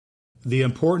The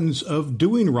importance of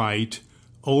doing right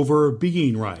over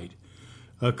being right.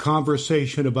 A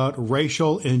conversation about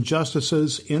racial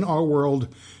injustices in our world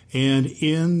and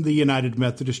in the United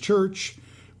Methodist Church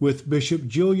with Bishop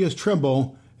Julius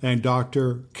Trimble and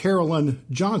Dr. Carolyn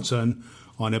Johnson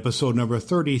on episode number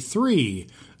 33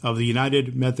 of the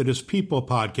United Methodist People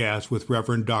podcast with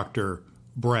Reverend Dr.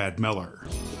 Brad Miller.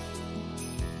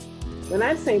 When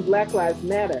I'm saying Black Lives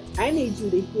Matter, I need you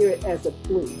to hear it as a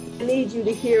plea. I need you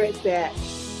to hear it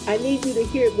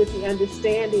with the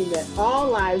understanding that all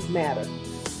lives matter.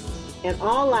 And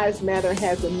all lives matter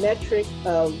has a metric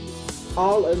of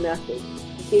all or nothing.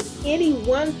 If any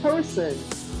one person's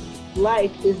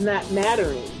life is not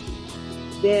mattering,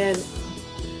 then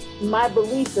my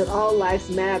belief that all lives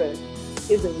matter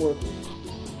isn't working.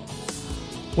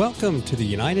 Welcome to the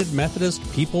United Methodist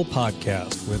People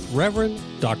podcast with Reverend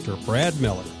Dr. Brad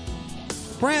Miller.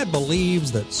 Brad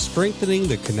believes that strengthening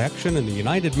the connection in the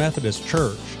United Methodist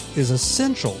Church is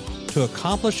essential to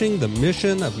accomplishing the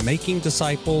mission of making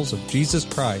disciples of Jesus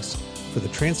Christ for the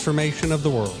transformation of the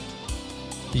world.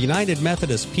 The United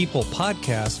Methodist People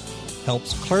podcast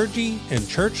helps clergy and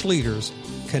church leaders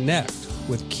connect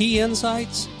with key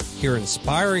insights, hear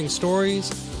inspiring stories,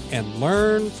 and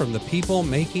learn from the people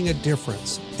making a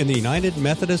difference in the United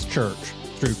Methodist Church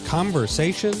through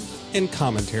conversation and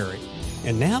commentary.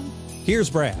 And now, here's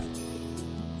Brad.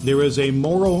 There is a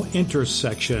moral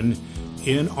intersection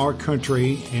in our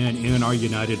country and in our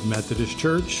United Methodist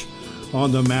Church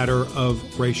on the matter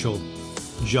of racial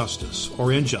justice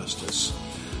or injustice.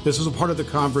 This is a part of the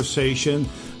conversation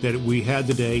that we had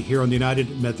today here on the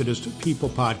United Methodist People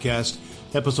podcast,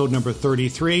 episode number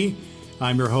 33.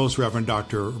 I'm your host, Reverend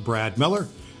Dr. Brad Miller,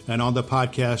 and on the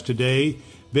podcast today,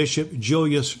 Bishop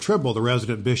Julius Trimble, the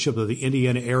resident bishop of the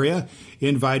Indiana area,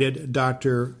 invited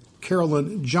Dr.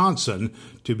 Carolyn Johnson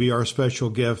to be our special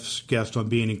guest on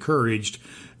Being Encouraged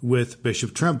with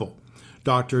Bishop Trimble.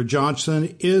 Dr.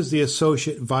 Johnson is the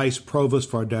Associate Vice Provost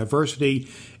for Diversity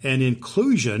and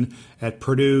Inclusion at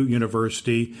Purdue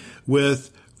University with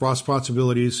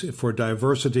responsibilities for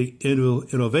diversity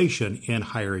innovation in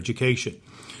higher education.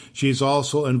 She's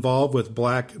also involved with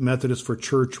Black Methodists for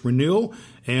Church Renewal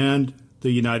and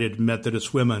the United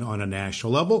Methodist Women on a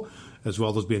national level, as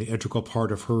well as being an integral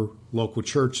part of her local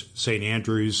church, St.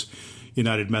 Andrew's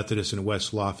United Methodist in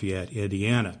West Lafayette,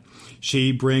 Indiana.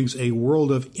 She brings a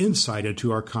world of insight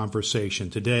into our conversation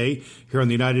today here on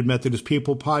the United Methodist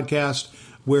People podcast,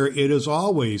 where it is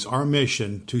always our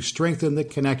mission to strengthen the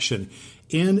connection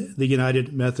in the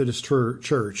United Methodist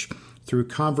Church through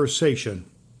conversation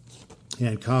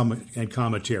and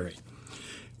commentary.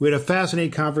 We had a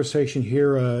fascinating conversation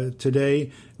here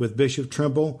today with Bishop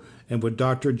Trimble and with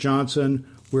Dr. Johnson,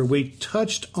 where we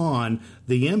touched on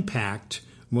the impact,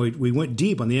 we went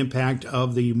deep on the impact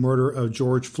of the murder of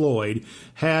George Floyd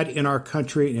had in our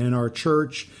country and in our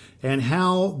church, and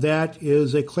how that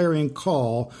is a clarion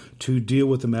call to deal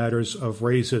with the matters of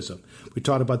racism. We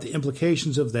talked about the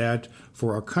implications of that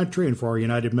for our country and for our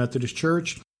United Methodist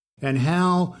Church, and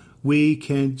how we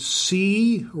can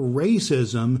see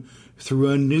racism through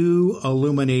a new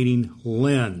illuminating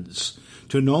lens,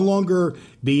 to no longer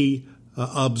be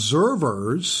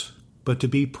observers, but to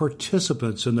be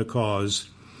participants in the cause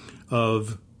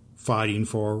of fighting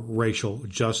for racial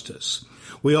justice.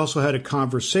 We also had a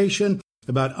conversation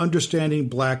about understanding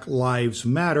Black Lives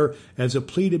Matter as a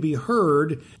plea to be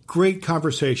heard. Great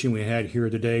conversation we had here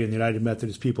today in the United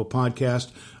Methodist People podcast.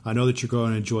 I know that you're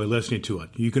going to enjoy listening to it.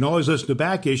 You can always listen to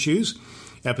back issues,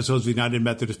 episodes of the United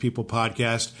Methodist People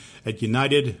podcast at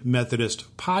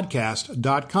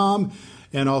UnitedMethodistPodcast.com,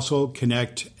 and also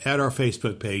connect at our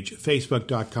Facebook page,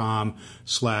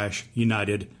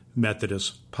 facebook.com/United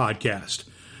Methodist Podcast.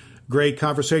 Great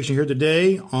conversation here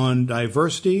today on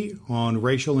diversity, on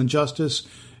racial injustice,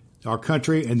 our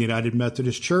country, and the United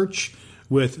Methodist Church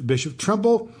with Bishop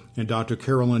Trimble and Dr.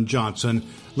 Carolyn Johnson.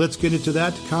 Let's get into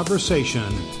that conversation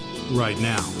right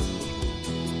now.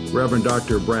 Reverend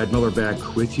Dr. Brad Miller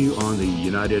back with you on the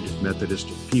United Methodist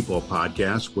People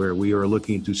podcast, where we are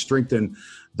looking to strengthen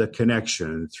the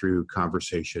connection through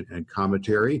conversation and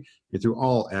commentary and through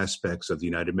all aspects of the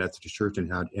United Methodist Church and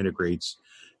how it integrates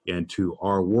into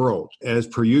our world. As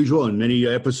per usual, in many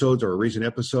episodes or recent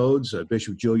episodes,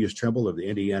 Bishop Julius Trimble of the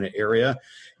Indiana area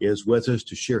is with us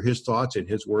to share his thoughts and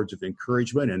his words of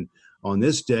encouragement. And on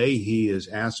this day, he has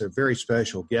asked a very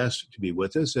special guest to be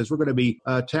with us as we're going to be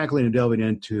tackling and delving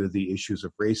into the issues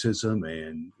of racism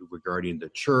and regarding the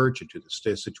church and to the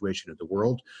situation of the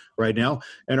world right now.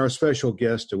 And our special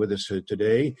guest with us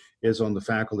today is on the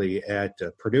faculty at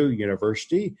Purdue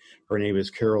University. Her name is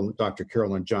Dr.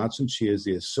 Carolyn Johnson. She is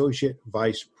the Associate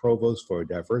Vice Provost for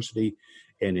Diversity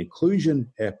and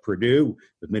Inclusion at Purdue,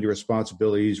 with many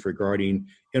responsibilities regarding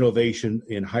innovation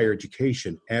in higher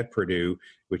education at Purdue,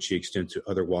 which she extends to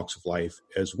other walks of life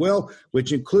as well,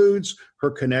 which includes her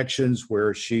connections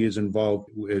where she is involved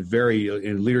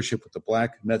in leadership with the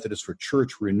Black Methodist for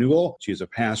Church Renewal. She is a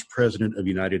past president of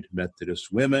United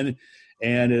Methodist Women,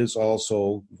 and is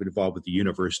also involved with the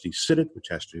University Synod, which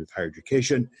has to do with higher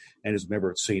education, and is a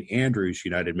member of St. Andrew's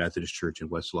United Methodist Church in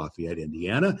West Lafayette,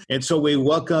 Indiana. And so we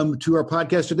welcome to our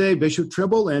podcast today Bishop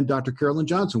Trimble and Dr. Carolyn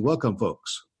Johnson. Welcome,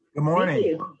 folks. Good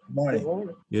morning. Good morning.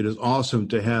 It is awesome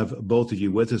to have both of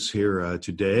you with us here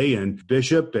today. And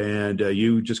Bishop, and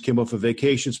you just came off a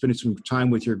vacation, spending some time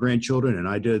with your grandchildren, and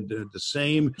I did the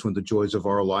same. It's one of the joys of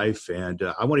our life. And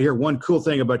I want to hear one cool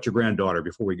thing about your granddaughter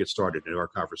before we get started in our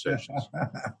conversations.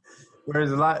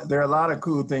 There are a lot of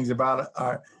cool things about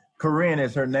our. Corinne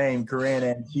is her name, Corinne,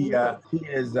 and she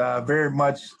is very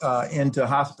much into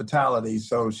hospitality.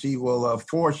 So she will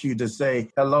force you to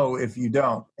say hello if you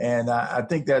don't. And I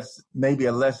think that's maybe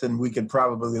a lesson we could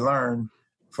probably learn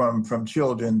from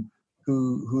children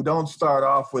who don't start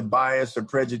off with bias or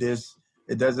prejudice.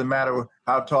 It doesn't matter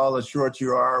how tall or short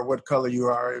you are, or what color you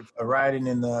are. If riding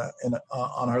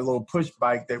on her little push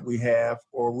bike that we have,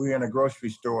 or we're in a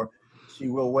grocery store, she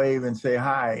will wave and say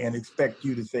hi and expect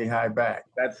you to say hi back.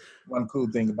 That's one cool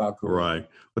thing about Corinne. Right.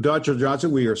 Well, Dr.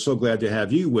 Johnson, we are so glad to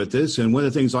have you with us. And one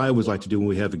of the things I always like to do when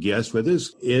we have a guest with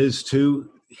us is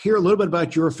to hear a little bit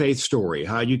about your faith story,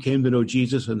 how you came to know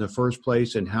Jesus in the first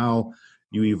place, and how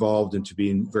you evolved into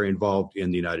being very involved in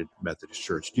the United Methodist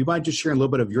Church. Do you mind just sharing a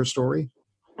little bit of your story?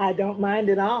 I don't mind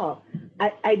at all.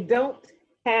 I don't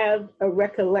have a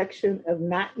recollection of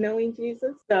not knowing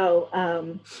Jesus. So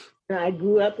I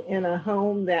grew up in a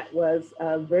home that was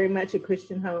very much a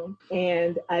Christian home,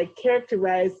 and I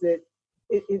characterized it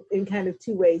in kind of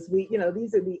two ways.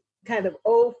 These are the kind of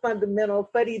old fundamental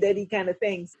fuddy-duddy kind of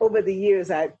things. Over the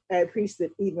years, I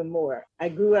appreciated it even more. I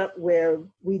grew up where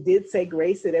we did say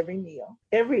grace at every meal.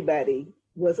 Everybody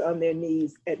was on their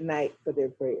knees at night for their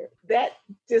prayer. That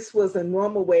just was a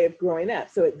normal way of growing up.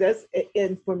 So it does,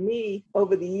 and for me,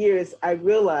 over the years, I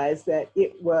realized that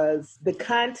it was the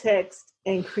context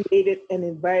and created an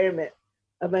environment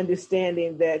of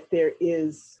understanding that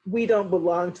we don't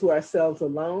belong to ourselves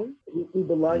alone. We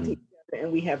belong to each other,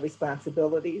 and we have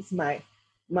responsibilities. My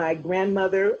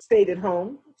grandmother stayed at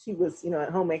home. She was,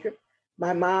 a homemaker.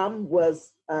 My mom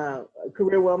was a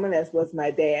career woman, as was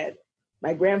my dad.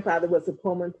 My grandfather was a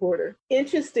Pullman porter.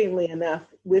 Interestingly enough,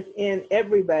 within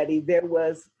everybody, there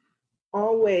was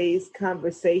always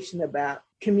conversation about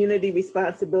community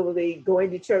responsibility, going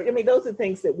to church. I mean, those are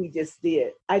things that we just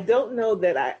did. I don't know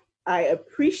that I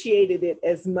appreciated it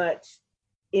as much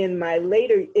in my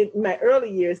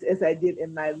early years as I did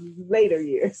in my later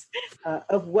years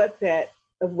of what that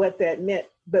meant.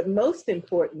 But most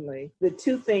importantly, the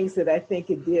two things that I think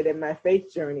it did in my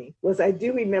faith journey was I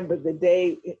do remember the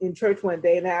day in church one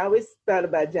day, and I always thought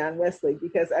about John Wesley,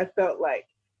 because I felt like,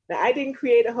 now, I didn't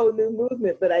create a whole new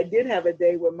movement, but I did have a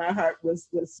day where my heart was,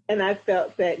 and I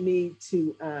felt that need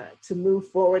to move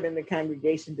forward in the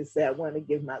congregation to say, I want to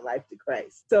give my life to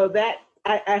Christ. So that,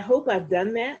 I hope I've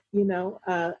done that.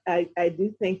 I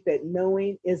do think that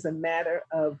knowing is a matter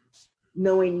of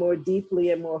knowing more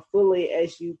deeply and more fully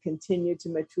as you continue to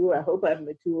mature. I hope I've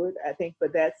matured, I think,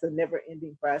 but that's a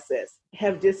never-ending process.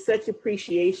 Have just such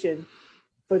appreciation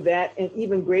for that, and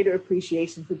even greater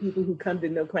appreciation for people who come to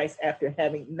know Christ after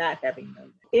not having known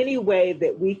him. Any way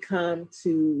that we come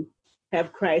to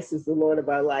have Christ as the Lord of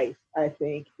our life, I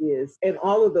think is, and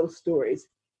all of those stories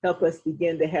help us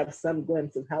begin to have some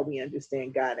glimpse of how we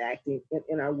understand God acting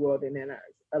in our world and in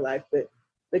our life. But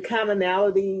the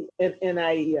commonality, and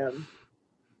I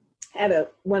had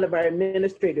one of our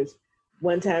administrators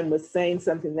one time was saying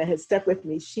something that has stuck with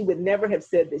me. She would never have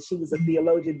said that she was a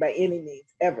theologian by any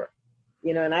means, ever.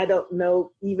 And I don't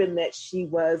know even that she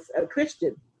was a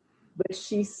Christian, but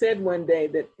she said one day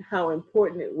that how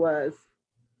important it was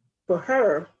for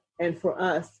her and for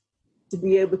us to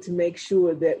be able to make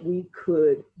sure that we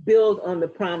could build on the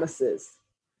promises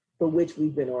for which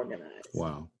we've been organized.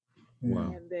 Wow.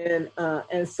 And then,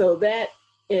 and so that,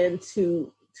 and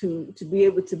to be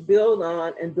able to build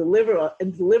on and deliver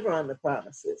on the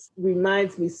promises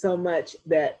reminds me so much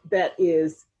that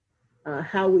is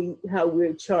how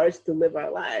we're charged to live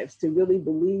our lives, to really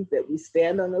believe that we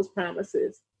stand on those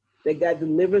promises, that God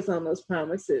delivers on those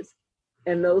promises,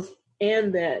 and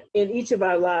that in each of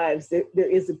our lives there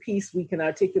is a piece we can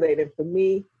articulate. And for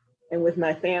me and with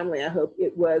my family, I hope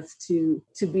it was to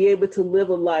be able to live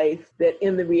a life that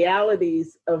in the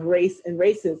realities of race and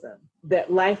racism,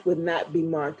 that life would not be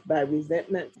marked by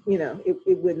resentment.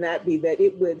 It would not be that.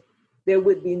 It would there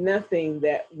would be nothing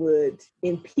that would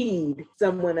impede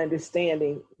someone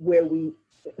understanding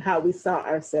how we saw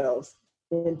ourselves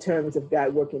in terms of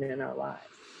God working in our lives.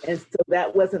 And so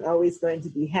that wasn't always going to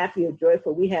be happy or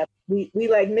joyful. We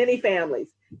like many families,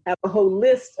 have a whole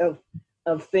list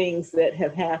of things that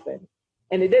have happened.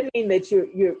 And it doesn't mean that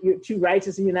you're too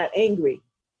righteous and you're not angry,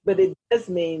 but it does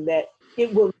mean that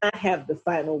it will not have the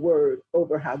final word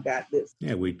over how God lives.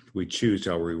 Yeah, we choose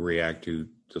how we react to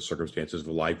the circumstances of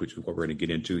life, which is what we're going to get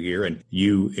into here. And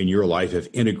you, in your life, have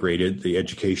integrated the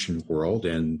education world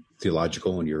and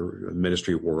theological and your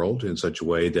ministry world in such a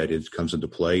way that it comes into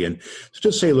play. And so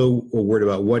just say a little word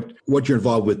about what you're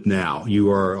involved with now. You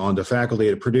are on the faculty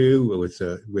at Purdue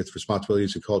with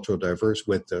responsibilities of cultural diversity,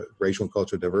 with racial and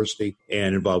cultural diversity,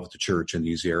 and involved with the church in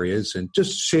these areas. And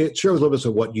just share a little bit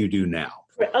of what you do now.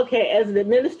 Okay, as an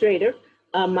administrator,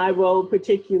 my role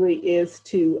particularly is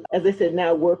to, as I said,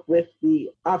 now work with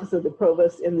the Office of the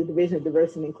Provost in the Division of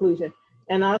Diversity and Inclusion,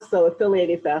 and also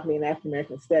affiliated faculty in African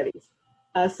American Studies.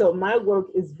 So my work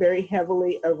is very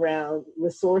heavily around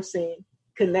resourcing,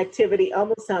 connectivity.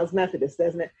 Almost sounds Methodist,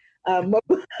 doesn't it?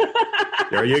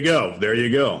 There you go.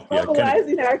 Yeah,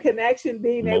 mobilizing our connection,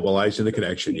 mobilizing the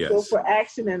connection, yes. For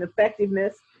action and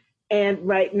effectiveness. And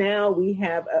right now we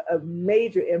have a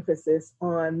major emphasis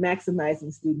on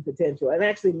maximizing student potential and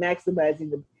actually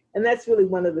maximizing them. And that's really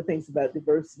one of the things about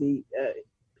diversity,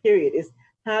 period, is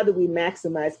how do we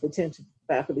maximize potential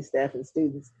faculty, staff, and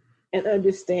students, and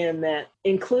understand that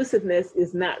inclusiveness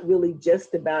is not really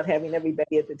just about having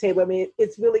everybody at the table. I mean,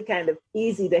 it's really kind of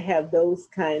easy to have those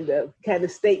kind of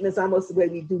statements, almost the way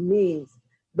we do memes.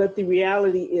 But the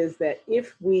reality is that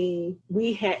if we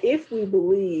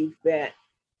believe that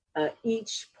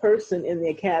each person in the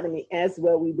academy, as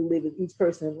well we believe that each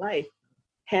person in life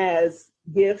has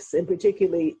gifts, and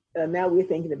particularly now we're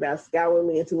thinking about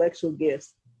scholarly intellectual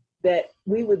gifts, that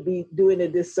we would be doing a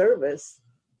disservice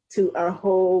to our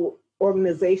whole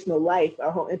organizational life,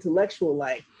 our whole intellectual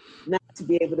life, not to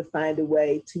be able to find a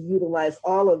way to utilize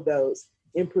all of those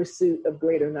in pursuit of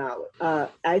greater knowledge.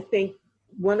 I think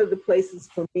one of the places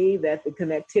for me that the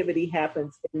connectivity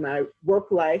happens in my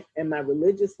work life and my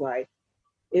religious life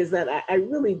is that I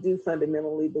really do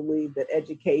fundamentally believe that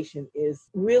education is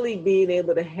really being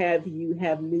able to have you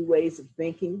have new ways of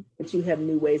thinking, that you have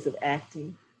new ways of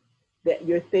acting, that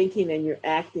you're thinking and you're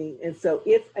acting. And so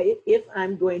if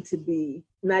I'm going to be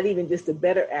not even just a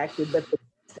better actor, but the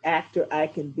best actor I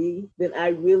can be, then I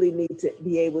really need to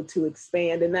be able to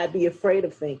expand and not be afraid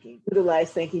of thinking,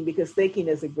 utilize thinking, because thinking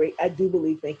is I do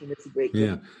believe thinking is a great thing.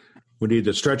 Yeah. We need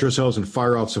to stretch ourselves and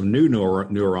fire off some new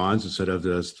neurons instead of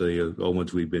the old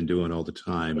ones we've been doing all the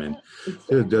time. And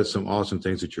exactly. There's some awesome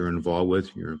things that you're involved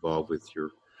with. You're involved with your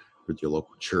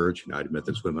local church, United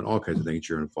Methodist Women, all kinds of things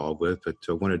you're involved with. But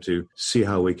I wanted to see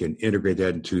how we can integrate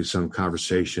that into some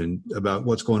conversation about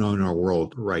what's going on in our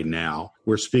world right now.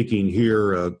 We're speaking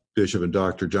here, Bishop and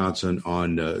Dr. Johnson,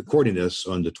 on recording this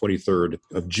on the 23rd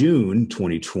of June,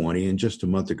 2020, and just a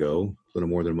month ago, a little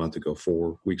more than a month ago,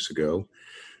 4 weeks ago,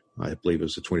 I believe it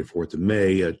was the 24th of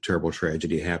May, a terrible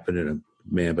tragedy happened, and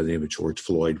a man by the name of George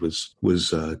Floyd was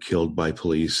killed by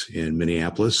police in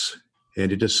Minneapolis.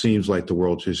 And it just seems like the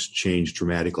world has changed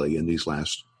dramatically in these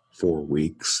last 4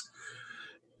 weeks.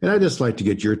 And I'd just like to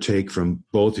get your take from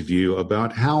both of you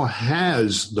about how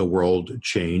has the world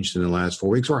changed in the last 4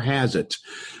 weeks, or has it?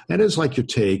 And it's like your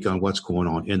take on what's going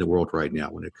on in the world right now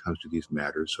when it comes to these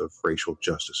matters of racial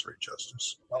justice or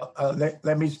injustice. Well,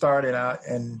 let me start it out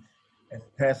and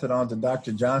pass it on to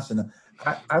Dr. Johnson.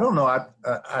 I don't know.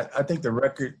 I think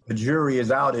the jury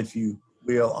is out, if you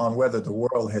will, on whether the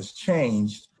world has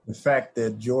changed. The fact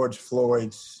that George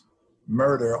Floyd's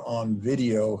murder on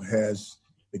video has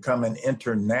become an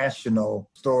international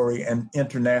story and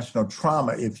international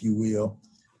trauma, if you will.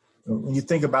 When you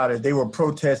think about it, they were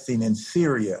protesting in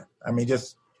Syria. I mean,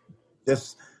 just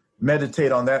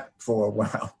meditate on that for a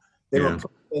while. They were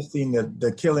protesting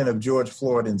the killing of George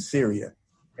Floyd in Syria.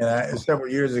 And several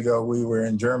years ago, we were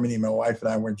in Germany. My wife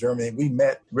and I were in Germany. We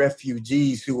met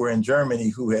refugees who were in Germany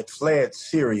who had fled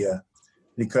Syria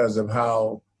because of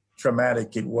how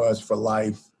traumatic it was for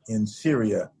life in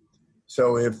Syria.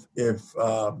 So if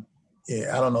I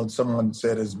don't know, someone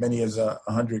said as many as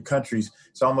 100 countries,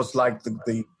 it's almost like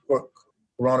the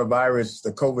coronavirus,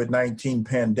 the COVID-19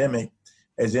 pandemic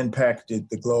has impacted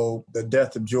the globe. The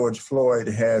death of George Floyd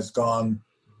has gone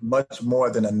much more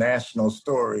than a national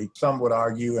story. Some would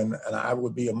argue, and I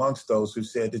would be amongst those who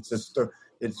said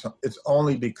it's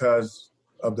only because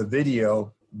of the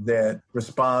video that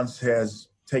response has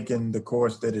taken the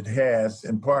course that it has,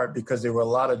 in part because there were a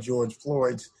lot of George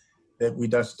Floyds that we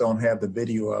just don't have the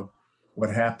video of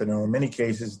what happened. Or in many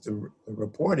cases, the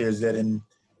report is that in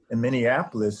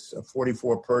Minneapolis,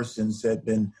 44 persons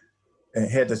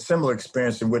had a similar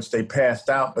experience in which they passed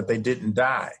out, but they didn't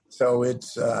die. So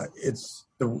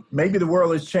maybe the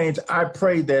world has changed. I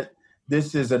pray that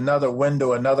this is another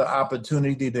window, another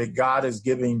opportunity that God is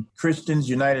giving Christians,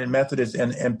 United Methodists,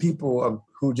 and people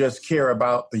who just care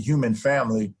about the human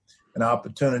family, an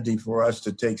opportunity for us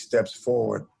to take steps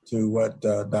forward to what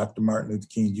Dr. Martin Luther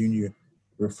King Jr.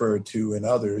 referred to, and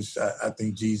others. I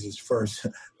think Jesus first,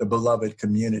 the beloved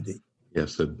community.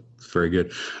 Yes, that's very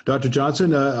good. Dr.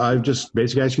 Johnson, I've just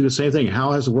basically asked you the same thing.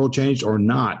 How has the world changed or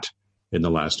not in the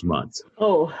last month?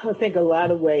 Oh, I think a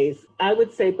lot of ways. I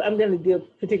would say I'm going to deal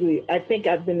particularly, I think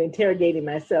I've been interrogating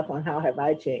myself on how have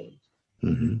I changed.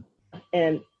 Mm-hmm.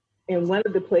 And one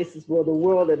of the places where the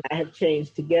world and I have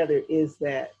changed together is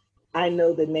that I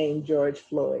know the name George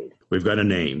Floyd. We've got a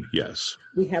name, yes.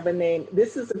 We have a name.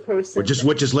 This is a person.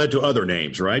 Which has led to other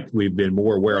names, right? We've been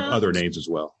more aware of other names as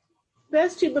well.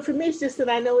 That's true, but for me, it's just that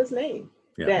I know his name.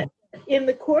 Yeah. That in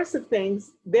the course of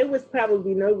things, there was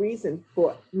probably no reason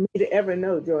for me to ever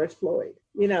know George Floyd.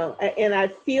 And I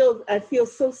feel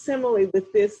so similarly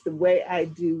with this, the way I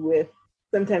do with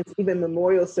sometimes even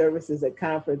memorial services at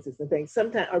conferences and things,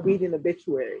 sometimes are reading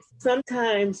obituaries.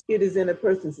 Sometimes it is in a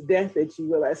person's death that you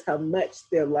realize how much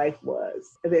their life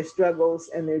was, their struggles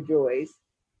and their joys.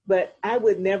 But I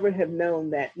would never have known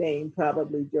that name,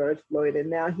 probably George Floyd, and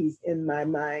now he's in my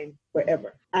mind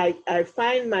forever. I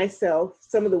find myself,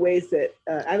 some of the ways that,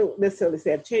 I don't necessarily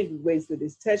say I've changed, the ways that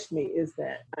it's touched me is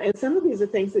that, and some of these are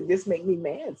things that just make me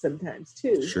mad sometimes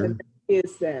too. Sure. And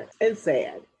is that, and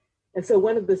sad. And so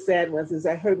one of the sad ones is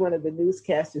I heard one of the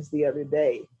newscasters the other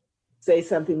day say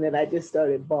something that I just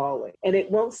started bawling. And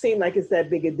it won't seem like it's that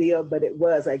big a deal, but it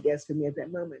was, I guess, for me at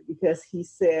that moment, because he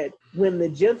said, when the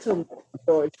gentleman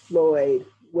George Floyd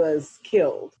was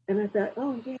killed. And I thought,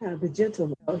 oh yeah, the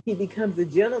gentleman. He becomes a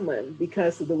gentleman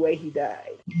because of the way he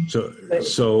died. So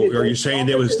are you saying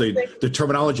there was the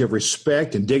terminology of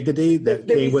respect and dignity that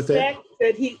came with it?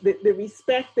 The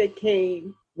respect that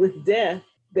came with death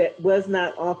that was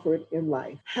not offered in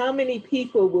life. How many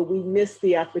people will we miss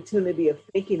the opportunity of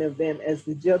thinking of them as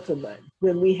the gentleman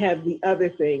when we have the other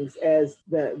things as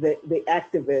the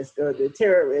activist or the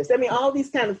terrorist? I mean, all these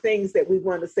kind of things that we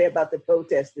want to say about the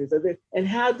protesters. And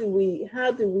how do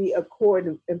we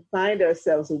accord and find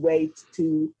ourselves a way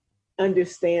to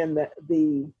understand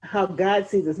how God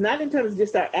sees us, not in terms of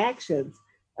just our actions,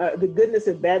 the goodness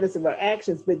and badness of our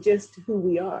actions, but just who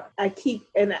we are.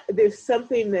 There's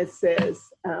something that says,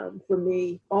 for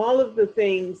me, all of the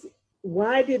things,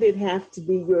 why did it have to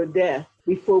be your death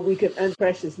before we could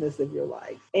preciousness of your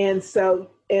life? And so,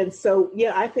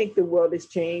 yeah, I think the world has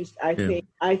changed. I think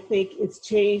it's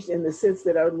changed in the sense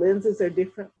that our lenses are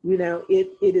different.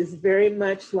 It is very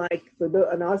much like,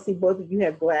 and I'll see both of you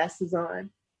have glasses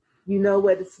on. You know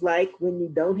what it's like when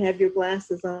you don't have your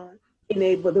glasses on.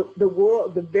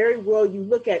 The very world you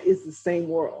look at is the same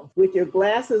world. With your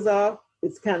glasses off,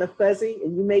 it's kind of fuzzy,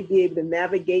 and you may be able to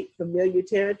navigate familiar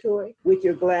territory. With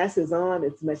your glasses on,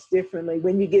 it's much differently.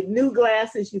 When you get new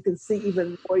glasses, you can see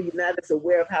even more. You're not as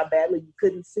aware of how badly you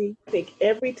couldn't see. I think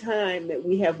every time that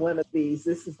we have one of these,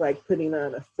 this is like putting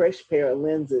on a fresh pair of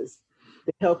lenses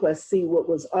to help us see what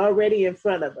was already in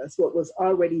front of us, what was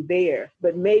already there,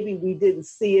 but maybe we didn't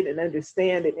see it and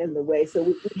understand it in the way. So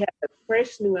we have a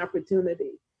fresh new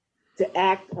opportunity to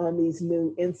act on these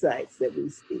new insights that we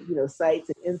see, sights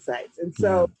and insights. And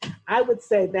so I would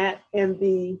say that, and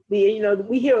we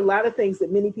hear a lot of things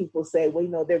that many people say,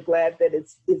 well, they're glad that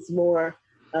it's more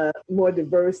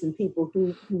diverse and people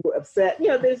who were upset.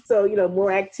 There's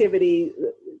more activity,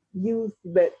 youth,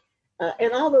 but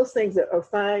and all those things are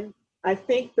fine. I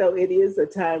think, though, it is a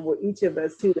time where each of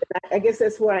us, too, I guess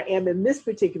that's where I am in this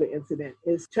particular incident,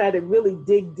 is try to really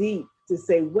dig deep to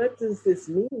say, what does this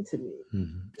mean to me?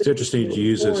 Mm-hmm. It's interesting to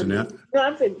use this. No,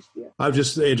 I'm finished. Yeah. I'm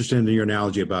just interested in your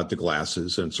analogy about the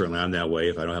glasses, and certainly I'm that way.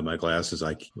 If I don't have my glasses,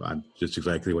 I'm just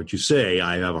exactly what you say.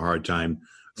 I have a hard time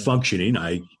functioning.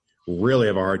 I really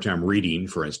have a hard time reading,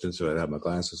 for instance, if I have my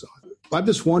glasses on. I'm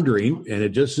just wondering, and it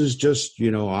just is just,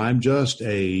 I'm just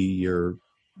a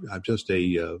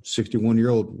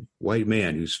 61-year-old white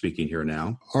man who's speaking here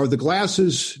now. Are the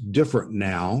glasses different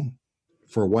now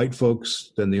for white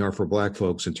folks than they are for black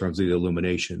folks in terms of the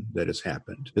illumination that has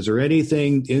happened? Is there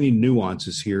any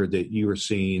nuances here that you are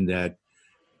seeing that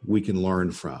we can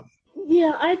learn from?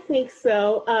 Yeah, I think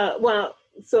so.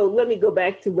 So let me go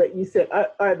back to what you said.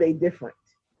 Are they different?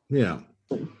 Yeah.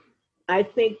 I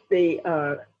think they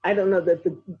are. I don't know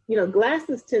that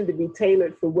glasses tend to be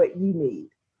tailored for what you need.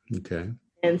 Okay.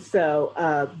 And so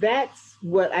that's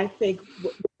what I think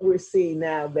we're seeing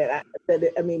now that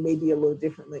maybe a little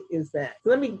differently is that. So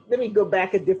let me go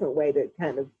back a different way to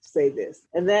kind of say this.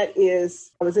 And that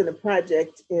is, I was in a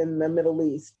project in the Middle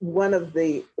East. One of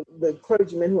the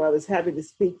clergymen who I was having to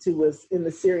speak to was in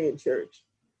the Syrian church.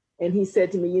 And he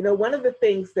said to me, one of the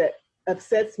things that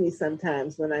upsets me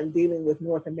sometimes when I'm dealing with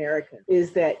North America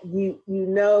is that you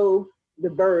know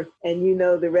the birth and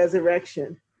the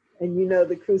resurrection and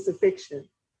the crucifixion.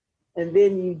 And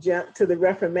then you jump to the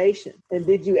Reformation. And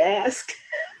did you ask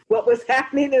what was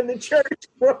happening in the church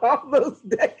for all those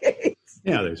decades?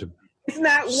 Yeah, there's it's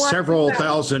not several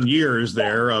thousand years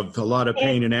there of a lot of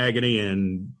pain and agony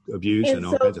and abuse and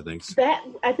all kinds of things.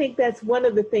 I think that's one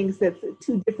of the things that's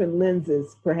two different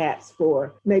lenses, perhaps,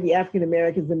 for maybe African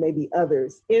Americans and maybe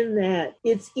others, in that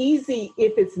it's easy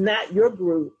if it's not your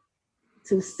group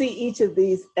to see each of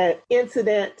these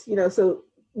incident, so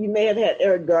you may have had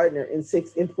Eric Gardner in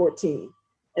 14,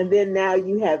 and then now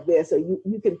you have this, or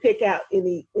you can pick out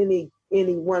any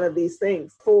one of these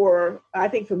things. I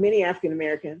think for many African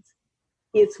Americans,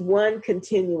 it's one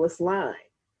continuous line,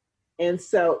 and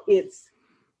so it's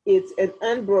an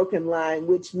unbroken line,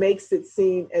 which makes it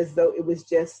seem as though it was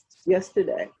just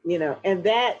yesterday, and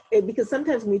because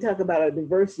sometimes when we talk about our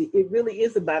diversity, it really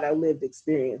is about our lived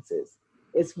experiences.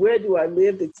 It's where do our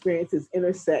lived experiences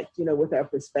intersect, with our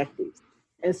perspectives.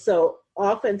 And so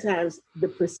oftentimes the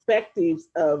perspectives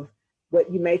of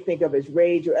what you may think of as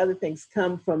rage or other things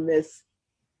come from this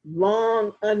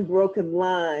long, unbroken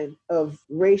line of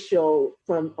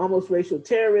from almost racial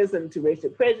terrorism to racial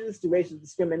prejudice, to racial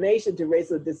discrimination, to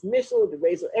racial dismissal, to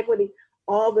racial equity,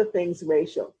 all the things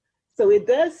racial. So it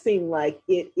does seem like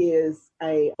it is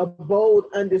a bold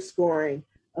underscoring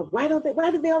of why do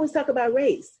they always talk about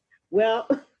race? Well,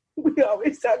 we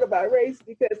always talk about race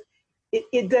because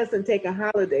it doesn't take a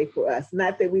holiday for us.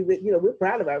 Not that we would, we're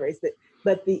proud of our race,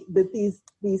 but these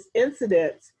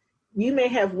incidents, you may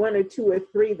have one or two or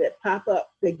three that pop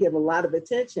up that give a lot of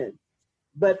attention,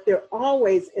 but there are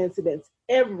always incidents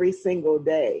every single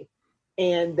day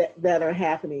and that are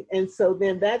happening. And so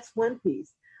then that's one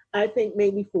piece. I think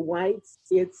maybe for whites,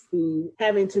 it's the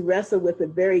having to wrestle with a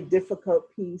very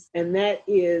difficult piece. And that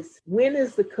is, when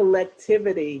is the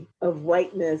collectivity of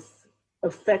whiteness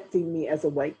affecting me as a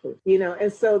white person,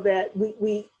 and so that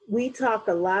we talk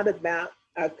a lot about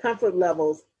our comfort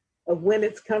levels of when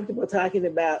it's comfortable talking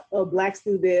about, blacks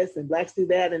do this and blacks do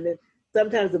that. And then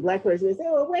sometimes the black person will say,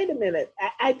 wait a minute,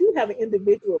 I do have an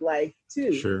individual life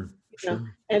too. Sure.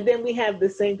 And then we have the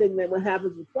same thing that will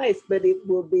happen with whites, but it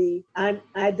will be, I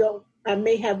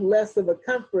may have less of a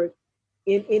comfort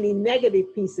in any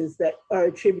negative pieces that are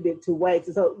attributed to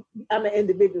whites. So I'm an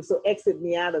individual, so exit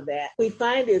me out of that. We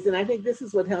find is, and I think this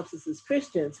is what helps us as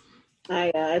Christians,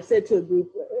 I've said to a group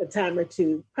a time or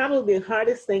two, probably the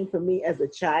hardest thing for me as a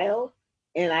child,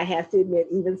 and I have to admit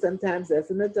even sometimes as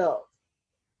an adult,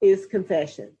 is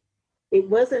confession. It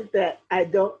wasn't that I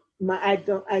know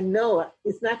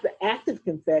it's not the act of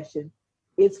confession.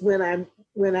 It's when I'm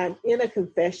in a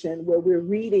confession where we're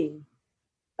reading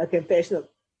a confession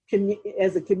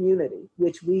as a community,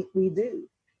 which we do.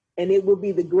 And it will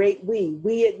be the great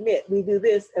we admit we do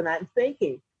this. And I'm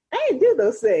thinking, I didn't do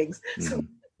those things. So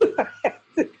I have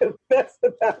to confess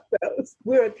about those.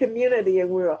 We're a community and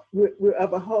we're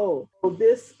of a whole. So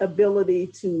this ability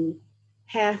to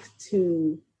have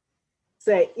to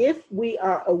say, if we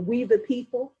are we the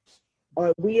people,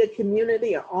 or we a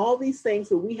community, or all these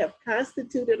things where we have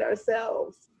constituted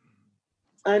ourselves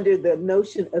under the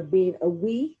notion of being a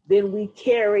we, then we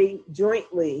carry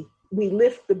jointly, we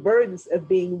lift the burdens of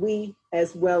being we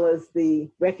as well as the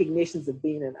recognitions of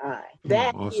being an I.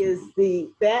 That's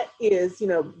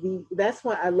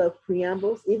why I love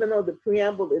preambles, even though the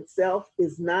preamble itself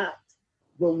is not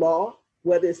the law,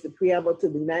 whether it's the preamble to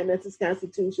the United Nations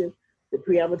Constitution, the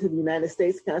preamble to the United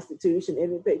States Constitution,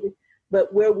 anything,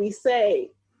 but where we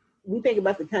say, we think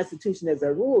about the Constitution as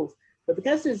our rules, but the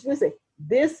Constitution, we say,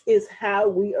 this is how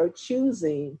we are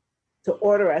choosing to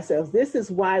order ourselves. This is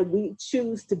why we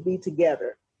choose to be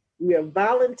together. We are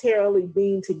voluntarily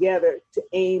being together to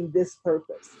aim this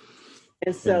purpose.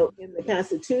 And so in the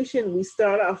Constitution, we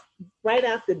start off right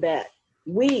off the bat.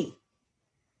 We,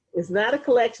 it's not a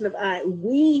collection of I,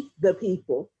 we the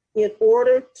people, in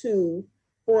order to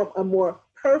form a more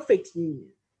perfect union.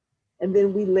 And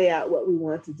then we lay out what we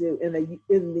want to do. In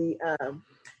the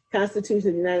Constitution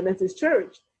of the United Methodist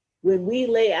Church, when we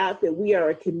lay out that we are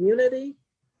a community,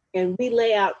 and we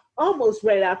lay out almost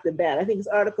right off the bat, I think it's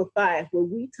Article 5, where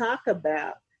we talk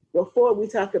about, before we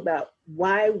talk about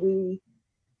why we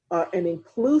are an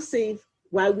inclusive,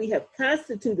 why we have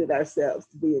constituted ourselves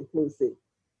to be inclusive.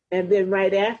 And then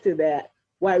right after that,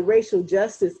 why racial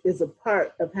justice is a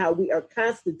part of how we are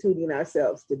constituting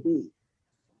ourselves to be.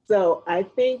 So I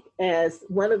think as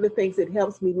one of the things that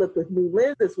helps me look with new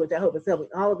lenses, which I hope is helping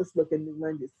all of us look in new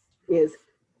lenses, is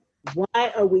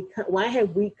why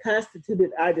have we constituted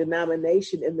our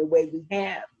denomination in the way we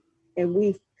have? And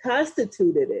we've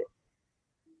constituted it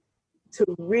to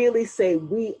really say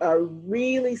we are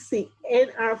really see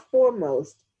in our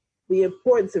foremost the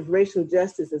importance of racial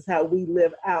justice is how we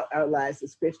live out our lives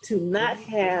as Christians. To not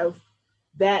have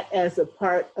that as a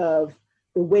part of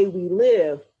the way we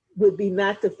live would be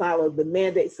not to follow the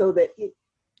mandate, so that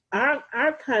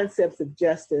our concepts of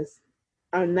justice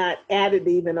are not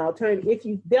additive and alternative. If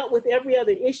you've dealt with every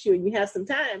other issue and you have some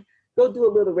time, go do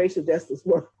a little racial justice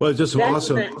work. Well, just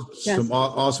some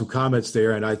awesome comments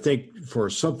there. And I think for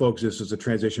some folks, this is a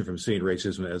transition from seeing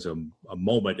racism as a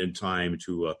moment in time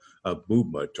to a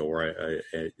movement or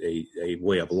a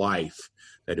way of life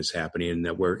that is happening, and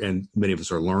that and many of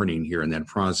us are learning here in that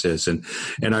process. And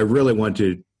I really want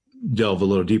to delve a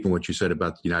little deeper in what you said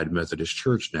about the United Methodist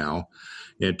Church now,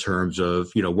 in terms of,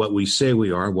 what we say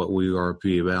we are, what we are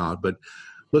be about. But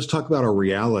let's talk about our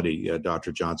reality,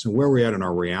 Dr. Johnson. Where are we at in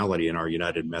our reality in our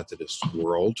United Methodist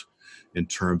world in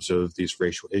terms of these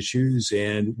racial issues,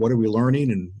 and what are we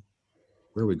learning, and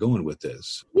where are we going with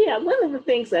this? Yeah, one of the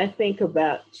things I think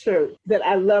about church that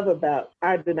I love about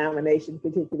our denomination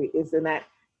particularly is, and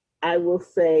I will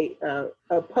say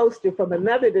a poster from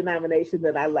another denomination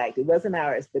that I liked. It wasn't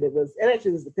ours, but it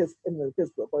actually was in the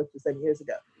Episcopal poster some years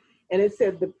ago. And it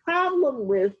said, the problem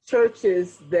with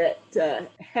churches that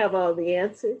have all the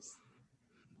answers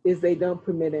is they don't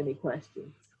permit any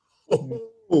questions.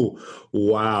 Oh,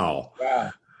 wow.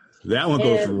 That one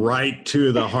goes right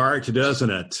to the heart, doesn't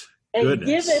it? And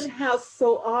Goodness. Given how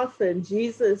so often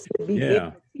Jesus would begin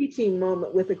a teaching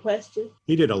moment with a question.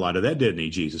 He did a lot of that, didn't he?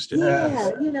 Jesus did.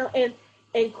 Yeah,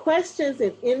 and questions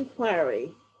and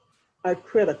inquiry are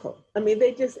critical. I mean,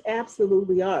 they just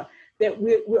absolutely are. That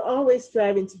we're always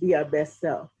striving to be our best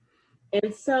self.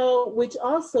 And so, which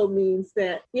also means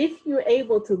that if you're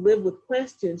able to live with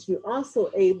questions, you're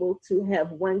also able to have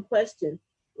one question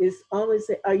is always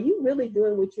say, are you really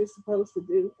doing what you're supposed to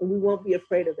do? And we won't be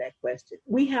afraid of that question.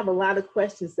 We have a lot of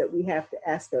questions that we have to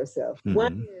ask ourselves. Mm-hmm.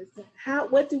 One is,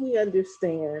 what do we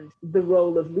understand the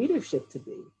role of leadership to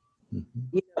be?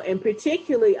 Mm-hmm. And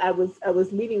particularly, I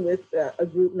was meeting with a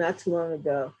group not too long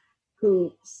ago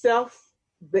who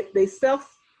they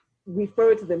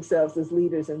self-refer to themselves as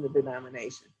leaders in the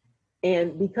denomination.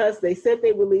 And because they said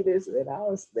they were leaders,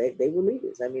 they were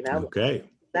leaders. I mean,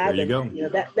 there you go.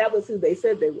 That was who they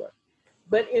said they were.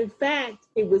 But in fact,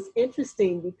 it was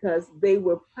interesting because they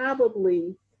were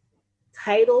probably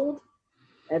titled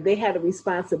and they had a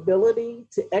responsibility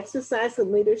to exercise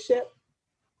some leadership.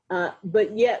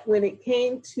 But yet when it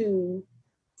came to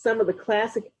some of the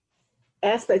classic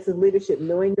aspects of leadership,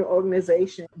 knowing your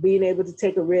organization, being able to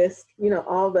take a risk,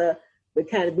 all the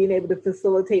kind of being able to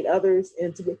facilitate others,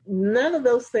 none of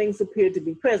those things appeared to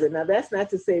be present. Now, that's not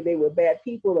to say they were bad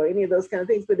people or any of those kind of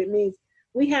things, but it means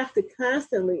we have to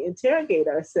constantly interrogate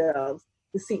ourselves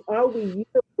to see, are we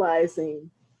utilizing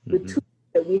the tools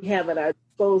that we have at our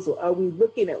disposal? Are we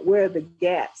looking at where are the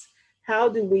gaps? How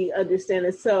do we understand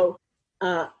it? So,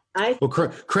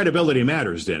 credibility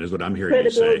matters then, is what I'm hearing you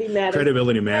say.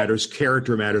 Credibility matters,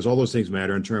 character matters, all those things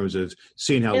matter in terms of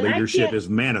seeing how leadership is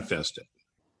manifested.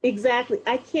 Exactly.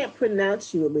 I can't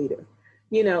pronounce you a leader,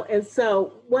 and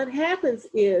so what happens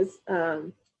is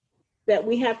that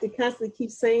we have to constantly keep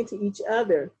saying to each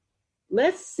other,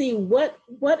 let's see what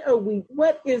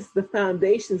is the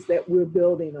foundations that we're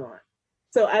building on.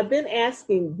 So I've been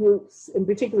asking groups, and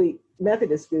particularly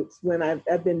Methodist groups, when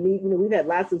I've been meeting, we've had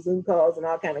lots of Zoom calls and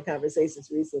all kind of conversations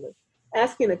recently,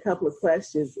 asking a couple of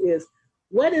questions is,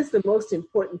 what is the most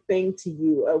important thing to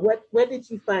you? Or what did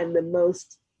you find the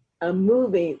most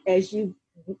moving as you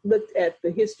looked at the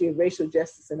history of racial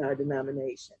justice in our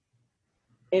denomination?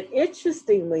 And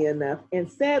interestingly enough,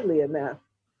 and sadly enough,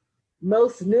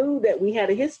 most knew that we had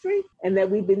a history and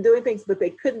that we've been doing things, but they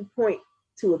couldn't point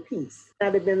to a piece.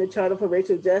 That had been the Charter for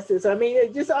Racial Justice. I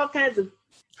mean, just all kinds of.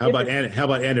 How about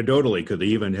anecdotally? Could they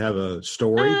even have a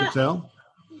story to tell?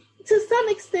 To some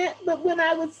extent, but when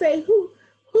I would say, who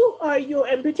are your,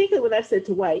 and particularly when I've said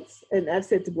to whites, and I've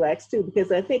said to blacks too,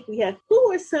 because I think we have,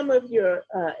 who are some of your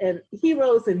and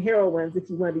heroes and heroines, if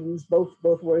you want to use both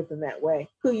words in that way,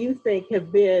 who you think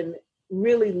have been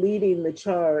really leading the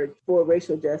charge for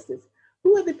racial justice?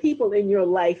 Who are the people in your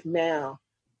life now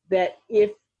that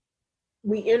if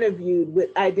we interviewed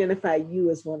would identify you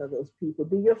as one of those people?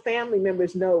 Do your family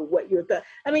members know what you're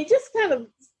I mean, just kind of,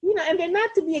 and they're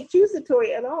not to be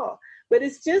accusatory at all, but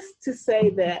it's just to say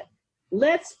that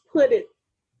let's put it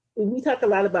we talk a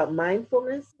lot about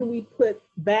mindfulness. We put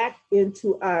back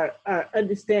into our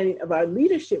understanding of our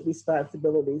leadership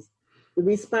responsibilities, the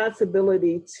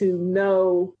responsibility to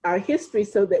know our history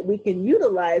so that we can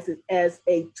utilize it as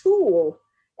a tool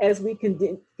as we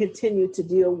continue to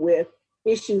deal with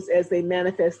issues as they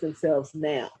manifest themselves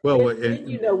now. Well, then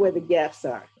you know where the gaps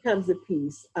are. Comes a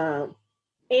piece.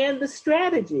 And the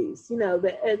strategies,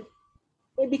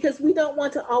 because we don't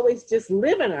want to always just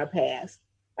live in our past.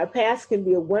 Our past can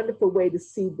be a wonderful way to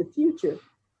see the future,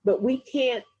 but we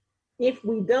can't, if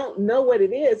we don't know what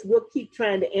it is, we'll keep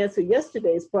trying to answer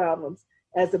yesterday's problems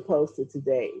as opposed to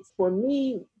today's. For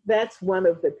me, that's one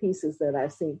of the pieces that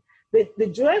I've seen. The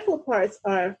joyful parts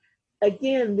are,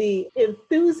 again, the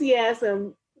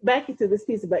enthusiasm, back into this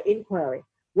piece about inquiry.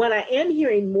 What I am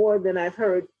hearing more than I've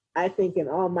heard, I think, in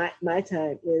all my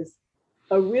time is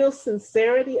a real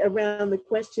sincerity around the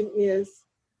question is,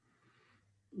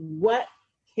 what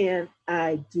can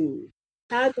I do?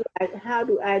 How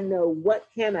do I know what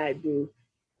can I do?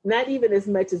 Not even as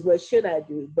much as what should I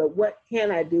do, but what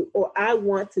can I do? Or I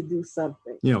want to do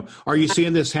something. Are you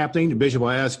seeing this happening? Bishop,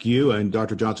 I ask you and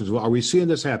Dr. Johnson as well. Are we seeing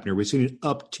this happening? Are we seeing an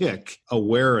uptick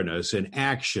awareness and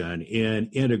action in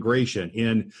integration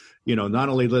in, not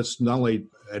only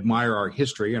admire our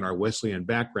history and our Wesleyan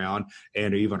background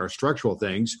and even our structural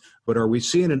things, but are we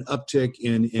seeing an uptick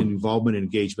in involvement and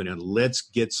engagement and let's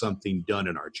get something done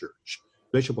in our church?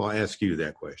 Bishop, I'll ask you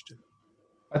that question.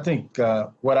 I think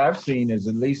what I've seen is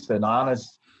at least an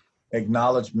honest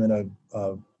acknowledgement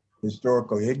of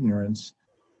historical ignorance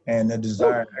and a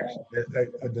desire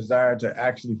to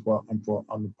actually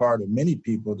on the part of many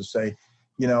people to say,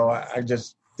 I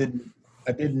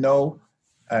didn't know.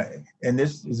 And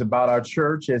this is about our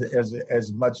church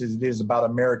as much as it is about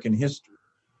American history.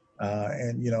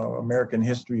 American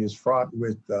history is fraught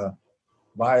with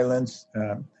violence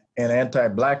and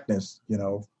anti-Blackness,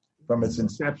 from its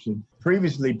inception.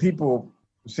 Previously, people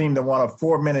seemed to want a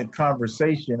 4-minute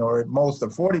conversation or at most a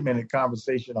 40-minute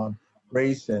conversation on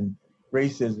race and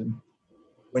racism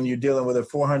when you're dealing with a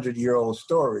 400-year-old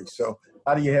story. So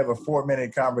how do you have a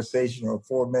 4-minute conversation or a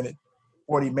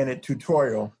 40-minute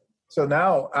tutorial? So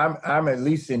now I'm at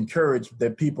least encouraged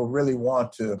that people really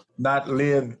want to not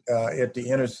live at the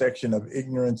intersection of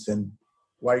ignorance and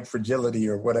white fragility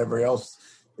or whatever else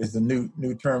is the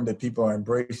new term that people are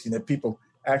embracing, that people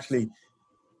actually,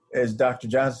 as Dr.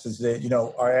 Johnson said,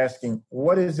 are asking,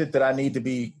 what is it that I need to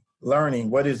be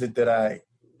learning? What is it that I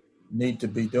need to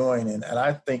be doing? And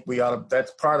I think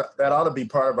that ought to be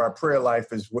part of our prayer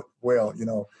life as well.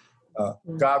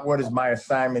 God, what is my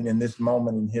assignment in this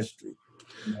moment in history?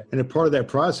 And a part of that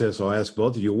process, I'll ask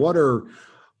both of you, what are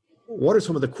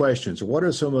some of the questions, or what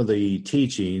are some of the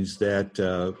teachings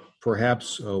that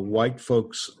perhaps white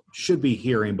folks should be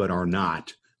hearing but are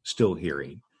not still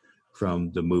hearing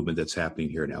from the movement that's happening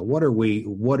here now? What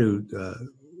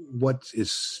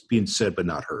is being said but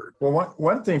not heard? Well,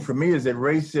 one thing for me is that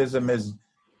racism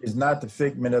is not the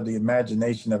figment of the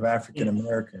imagination of African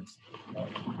Americans.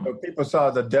 People saw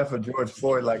the death of George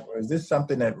Floyd, like, is this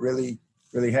something that really,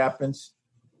 really happens?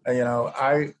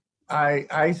 I've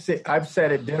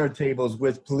sat at dinner tables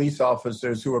with police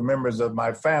officers who are members of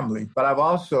my family, but I've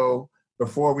also,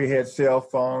 before we had cell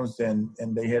phones and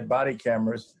they had body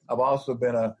cameras, I've also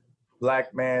been a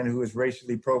Black man who was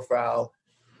racially profiled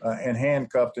and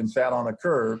handcuffed and sat on a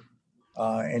curb.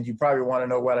 And you probably want to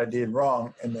know what I did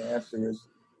wrong. And the answer is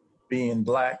being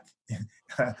Black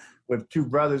with two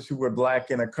brothers who were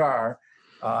Black in a car.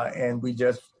 And we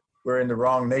just were in the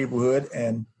wrong neighborhood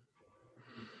and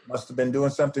must have been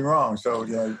doing something wrong.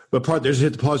 So, But there's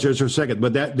hit the pause there for a second.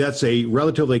 But that's a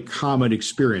relatively common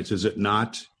experience, is it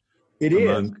not? It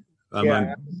is.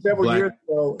 Among several years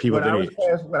ago, when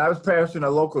I was pastoring a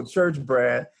local church,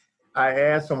 Brad, I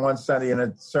asked on one Sunday in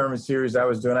a sermon series I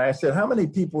was doing, I said, how many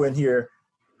people in here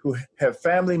who have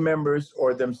family members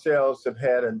or themselves have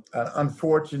had an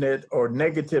unfortunate or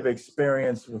negative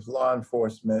experience with law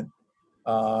enforcement,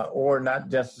 or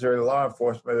not necessarily law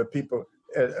enforcement, but people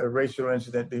at a racial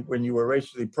incident when you were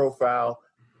racially profiled,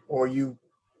 or you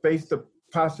faced the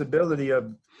possibility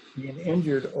of being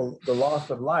injured or the loss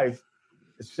of life,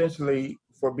 essentially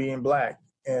for being Black.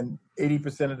 And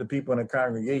 80% of the people in the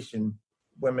congregation,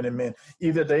 women and men,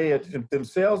 either they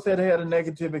themselves had a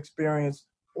negative experience,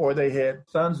 or they had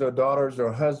sons or daughters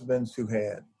or husbands who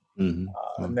had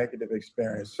a negative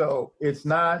experience. So it's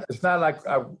not like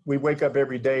we wake up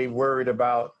every day worried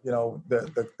about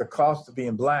the cost of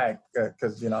being Black,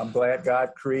 because I'm glad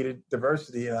God created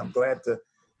diversity, and I'm glad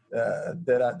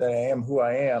that I am who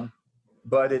I am.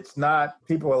 But it's not.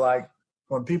 People are like,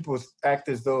 when people act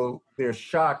as though they're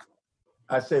shocked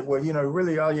I said, well,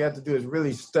 really all you have to do is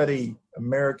really study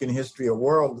American history or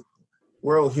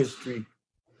world history.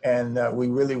 And we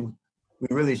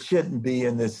really shouldn't be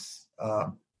in this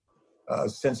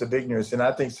sense of ignorance. And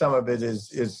I think some of it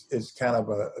is kind of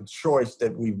a choice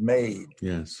that we've made.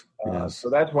 Yes. So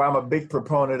that's why I'm a big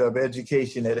proponent of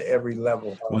education at every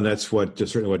level. Well, that's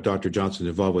certainly what Dr. Johnson's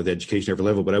involved with, education at every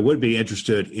level. But I would be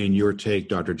interested in your take,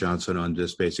 Dr. Johnson, on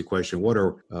this basic question. What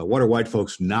are white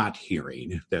folks not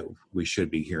hearing that we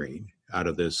should be hearing out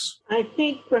of this? I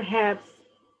think perhaps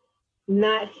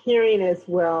not hearing as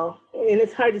well, and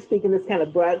it's hard to speak in this kind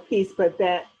of broad piece, but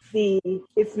that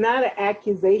it's not an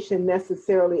accusation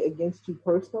necessarily against you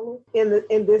personally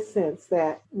in this sense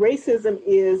that racism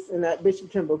is, and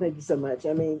Bishop Trimble, thank you so much.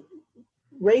 I mean,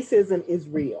 racism is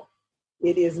real.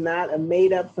 It is not a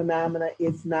made up phenomena.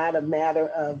 It's not a matter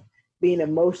of being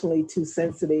emotionally too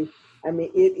sensitive. I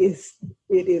mean, it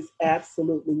is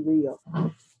absolutely real.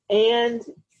 And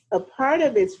a part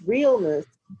of its realness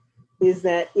is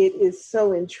that it is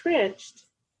so entrenched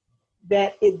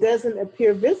that it doesn't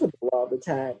appear visible all the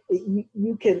time.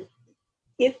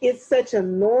 It's such a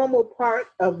normal part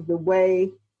of the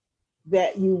way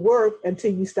that you work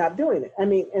until you stop doing it. I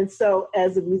mean, and so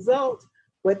as a result,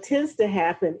 what tends to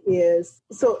happen is,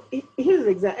 so here's an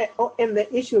example, and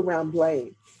the issue around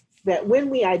blame, that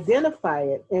when we identify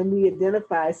it and we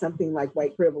identify something like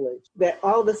white privilege, that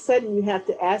all of a sudden you have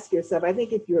to ask yourself, I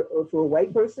think if you're a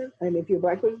white person, and if you're a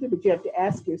black person, but you have to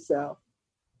ask yourself,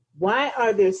 why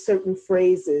are there certain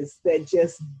phrases that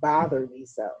just bother me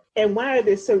so? And why are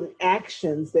there certain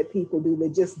actions that people do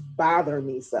that just bother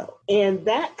me so? And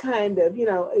that kind of,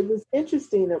 it was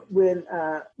interesting when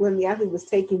the athlete was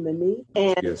taking the knee.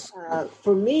 And yes.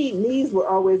 For me, knees were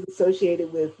always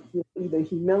associated with either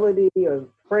humility or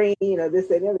praying or this,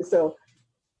 that, and the other. So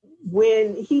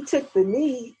when he took the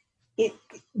knee, it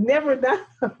never dawned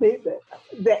on me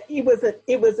that it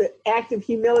was an act of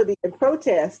humility and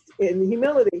protest and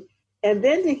humility. And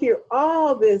then to hear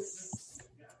all this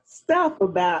stuff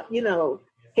about,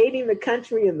 hating the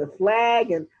country and the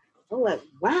flag, and I'm like,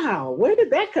 wow, where did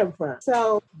that come from?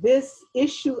 So this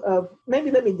issue of,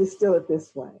 maybe let me distill it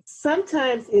this way.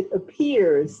 Sometimes it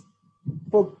appears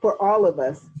for all of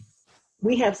us,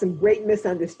 we have some great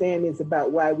misunderstandings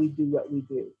about why we do what we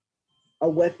do,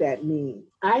 or what that means.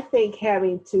 I think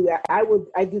having to,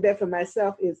 I do that for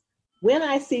myself, is when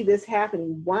I see this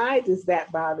happening, why does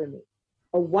that bother me?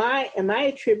 Or why am I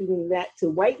attributing that to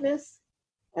whiteness?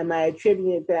 Am I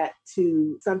attributing that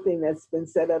to something that's been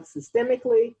set up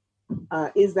systemically?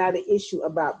 Is that an issue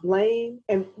about blame?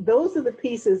 And those are the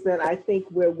pieces that I think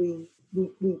where we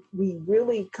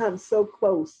really come so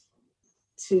close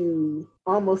to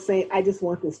almost saying, I just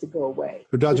want this to go away.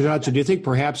 So Dr. Johnson, do you think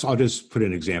perhaps, I'll just put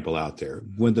an example out there,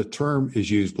 when the term is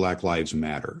used, Black Lives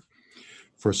Matter,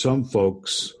 for some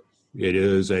folks, it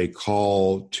is a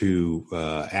call to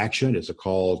action, it's a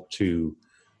call to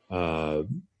a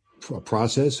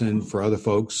process, and for other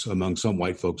folks, among some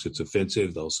white folks, it's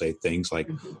offensive. They'll say things like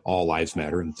all lives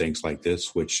matter and things like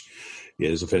this, which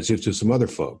is offensive to some other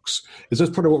folks. Is this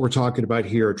part of what we're talking about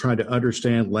here, trying to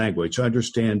understand language,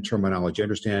 understand terminology,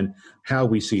 understand how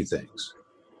we see things?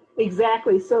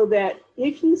 Exactly. So that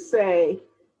if you say,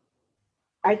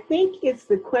 I think it's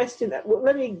the question, well,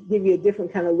 let me give you a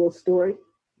different kind of little story.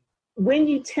 Can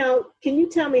you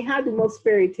tell me, how do most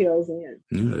fairy tales end?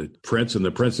 The prince and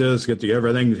the princess get to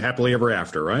everything happily ever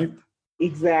after, right?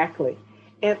 Exactly.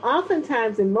 And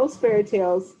oftentimes in most fairy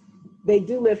tales, they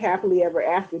do live happily ever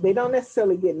after. They don't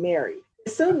necessarily get married.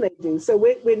 Assume they do. So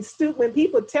when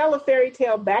people tell a fairy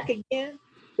tale back again,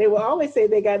 they will always say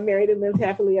they got married and lived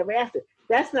happily ever after.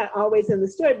 That's not always in the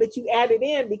story, but you add it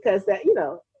in because that,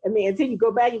 until you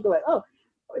go back, you go like, oh,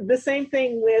 the same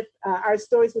thing with our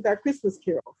stories with our Christmas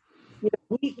carols.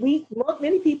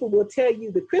 Many people will tell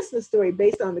you the Christmas story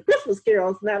based on the Christmas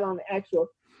carols, not on the actual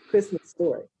Christmas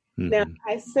story. Mm-hmm. Now,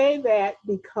 I say that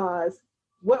because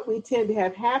what we tend to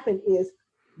have happen is,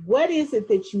 what is it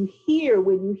that you hear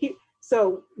when you hear?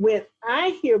 So when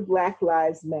I hear Black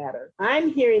Lives Matter,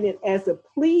 I'm hearing it as a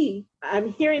plea.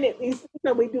 I'm hearing it,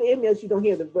 we do emails, you don't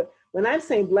hear them, but when I'm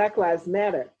saying Black Lives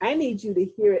Matter, I need you to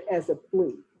hear it as a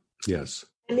plea. Yes.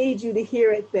 I need you to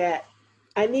hear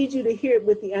it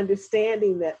with the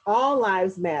understanding that all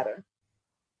lives matter,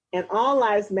 and all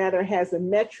lives matter has a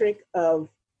metric of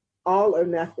all or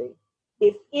nothing.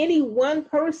 If any one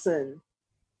person's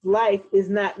life is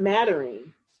not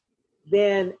mattering,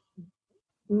 then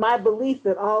my belief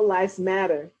that all lives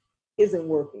matter isn't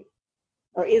working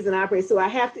or isn't operating. So I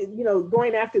have to,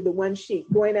 going after the one sheep,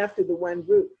 going after the one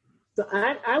group. So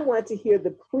I want to hear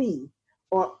the plea,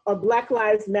 or Black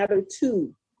Lives Matter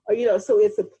too, or, so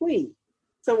it's a plea.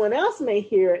 Someone else may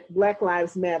hear it, Black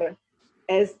Lives Matter,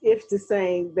 as if to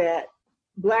saying that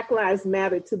Black lives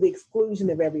matter to the exclusion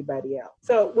of everybody else.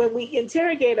 So when we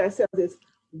interrogate ourselves, is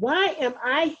why am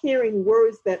I hearing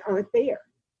words that aren't there?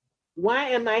 Why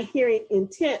am I hearing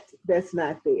intent that's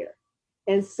not there?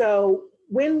 And so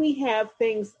when we have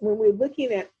things, when we're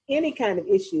looking at any kind of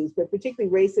issues, but particularly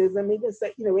racism, even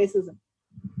say, racism,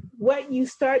 what you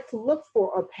start to look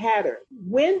for are patterns.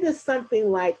 When does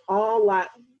something like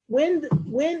when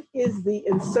is the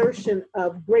insertion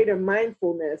of greater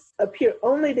mindfulness appear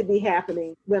only to be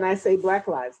happening when I say Black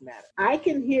Lives Matter? I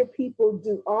can hear people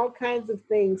do all kinds of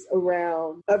things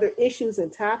around other issues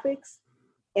and topics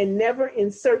and never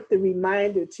insert the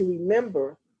reminder to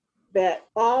remember that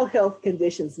all health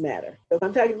conditions matter. So if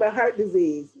I'm talking about heart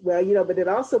disease, well, but it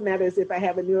also matters if I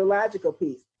have a neurological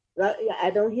piece.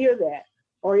 I don't hear that.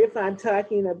 Or if I'm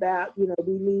talking about, we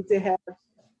need to have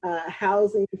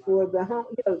housing for the home,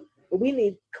 we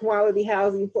need quality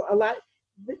housing for a lot.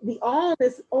 The all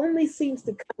this only seems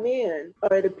to come in,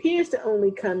 or it appears to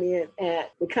only come in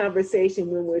at the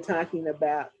conversation when we're talking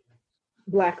about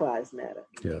Black Lives Matter.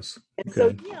 Yes. And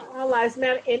so, all lives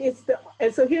matter.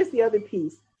 And so here's the other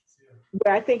piece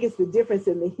where I think it's the difference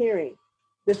in the hearing.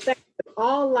 The fact that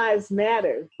all lives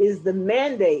matter is the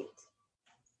mandate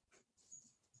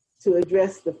to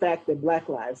address the fact that Black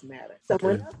lives matter.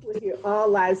 Someone else will hear all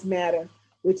lives matter,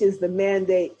 which is the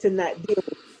mandate to not deal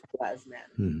with Black lives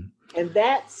matter. Hmm. And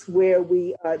that's where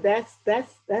we are. That's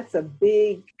a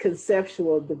big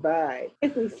conceptual divide.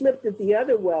 If we flipped it the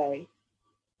other way,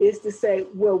 is to say,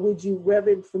 well, would you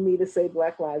rather for me to say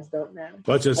Black lives don't matter?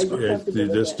 But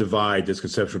this divide, this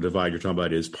conceptual divide you're talking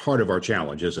about is part of our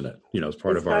challenge, isn't it? It's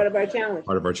part of our challenge.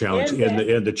 Part of our challenge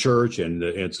in the church and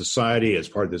in society as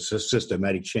part of the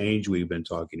systematic change we've been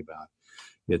talking about.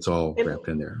 It's all wrapped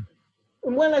in there.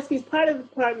 And one last piece, part of the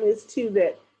problem is too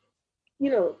that,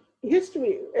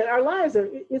 history and our lives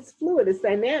it's fluid, it's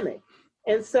dynamic.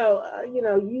 And so,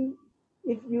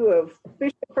 if you're a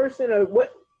official person or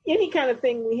any kind of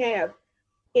thing we have,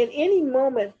 in any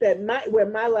moment where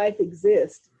my life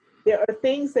exists, there are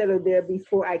things that are there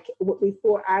before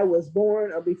I was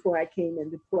born or before I came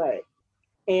into play.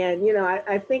 And,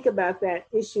 I think about that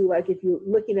issue, like if you're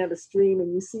looking at a stream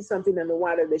and you see something in the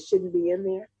water that shouldn't be in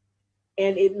there,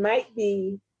 and it might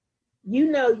be,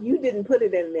 you didn't put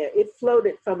it in there. It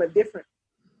floated from a different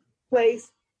place.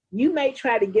 You may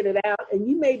try to get it out, and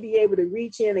you may be able to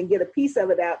reach in and get a piece of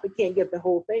it out, but can't get the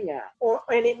whole thing out.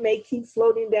 And it may keep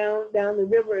floating down the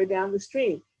river or down the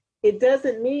stream. It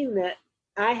doesn't mean that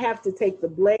I have to take the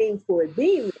blame for it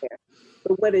being there.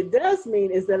 But what it does mean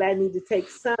is that I need to take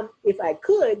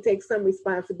some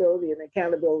responsibility and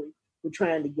accountability for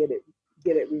trying to get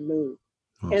it removed.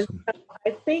 Awesome. And so I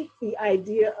think the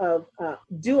idea of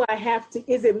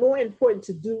is it more important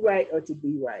to do right or to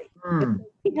be right?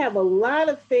 We have a lot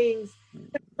of things.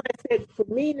 That's why I said for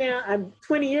me now,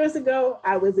 20 years ago,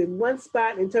 I was in one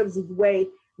spot in terms of the way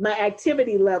my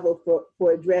activity level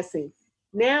for addressing.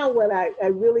 Now what I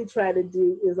really try to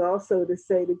do is also to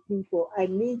say to people, I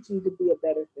need you to be a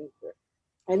better thinker.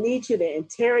 I need you to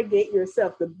interrogate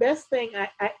yourself. The best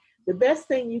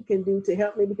thing you can do to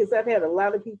help me, because I've had a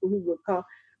lot of people who would call,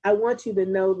 I want you to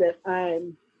know that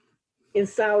I'm in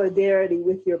solidarity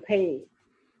with your pain.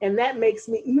 And that makes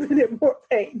me even in more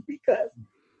pain because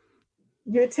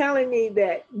you're telling me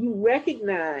that you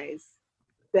recognize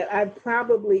that I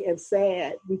probably am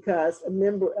sad because a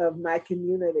member of my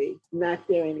community is not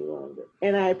there any longer.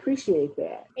 And I appreciate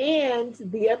that. And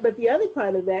but the other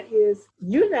part of that is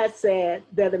you're not sad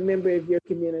that a member of your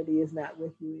community is not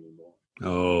with you anymore.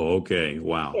 Oh, okay.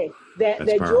 Wow. Okay. That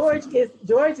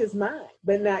George is mine,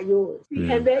 but not yours.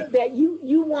 Yeah. And that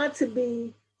you want to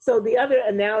be. So the other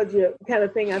analogy kind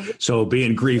of thing. So be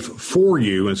in grief for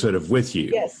you instead of with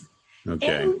you. Yes.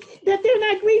 Okay. And that they're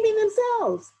not grieving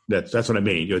themselves. That's what I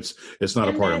mean. It's not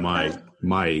a part of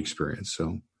my experience.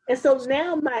 So. And so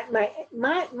now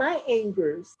my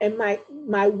angers and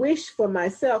my wish for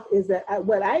myself is that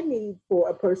what I need for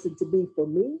a person to be for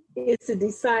me is to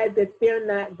decide that they're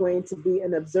not going to be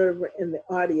an observer in the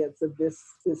audience of this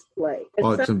play.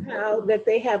 And somehow that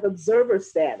they have observer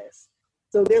status.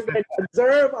 So they're going to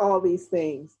observe all these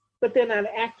things, but they're not an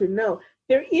actor. No,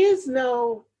 there is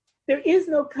no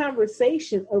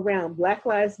conversation around Black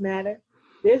Lives Matter.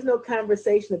 There's no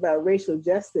conversation about racial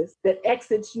justice that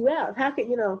exits you out. How can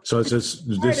So this is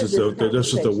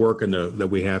the work that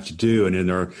we have to do. And in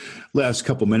our last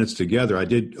couple minutes together, I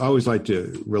always like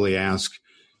to really ask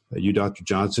you, Dr.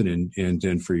 Johnson, and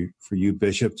then for you,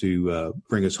 Bishop, to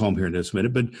bring us home here in this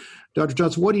minute. But Dr.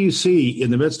 Johnson, what do you see in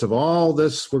the midst of all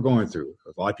this we're going through?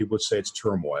 A lot of people would say it's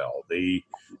turmoil, the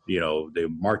the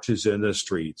marches in the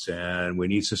streets, and we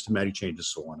need systematic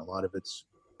changes, so on. A lot of it's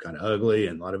kind of ugly,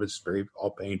 and a lot of it's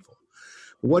all painful.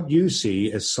 What do you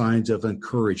see as signs of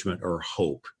encouragement or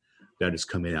hope that is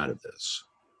coming out of this?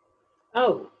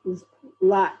 Oh, there's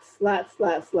lots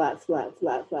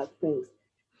of things.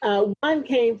 One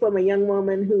came from a young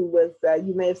woman who was,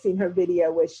 you may have seen her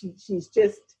video, where she's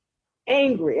just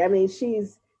angry. I mean,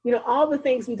 she's, all the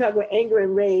things we talk about, anger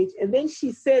and rage. And then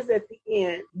she says at the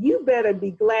end, you better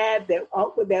be glad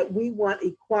that we want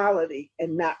equality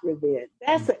and not revenge.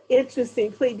 That's an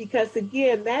interesting plea, because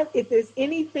again, that if there's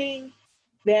anything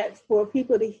that for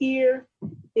people to hear,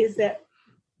 is that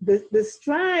the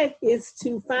strive is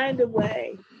to find a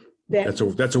way that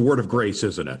that's a word of grace,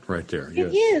 isn't it? Right there.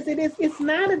 It is. It's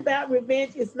not about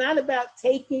revenge. It's not about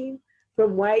taking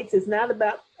from whites. It's not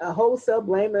about a wholesale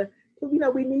blame.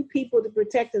 We need people to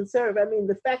protect and serve. I mean,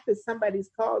 the fact that somebody's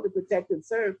called to protect and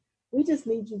serve, we just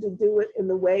need you to do it in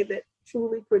the way that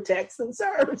truly protects and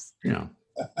serves. Yeah.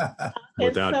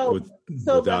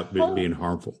 Without being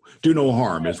harmful. Do no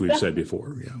harm, as we've said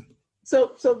before. Yeah.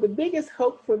 So the biggest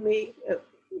hope for me,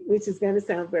 which is going to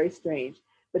sound very strange,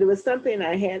 but it was something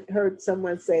I had heard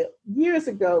someone say years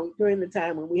ago during the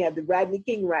time when we had the Rodney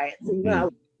King riots. And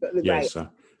yes, riots,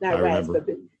 not riots,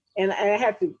 and I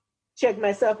have to check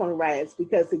myself on riots,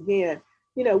 because again,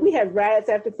 we have riots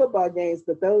after football games,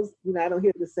 but those, I don't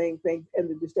hear the same thing in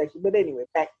the distraction. But anyway,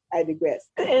 I digress.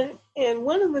 And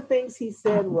one of the things he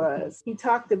said was, he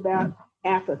talked about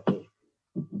apathy.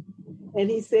 And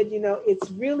he said,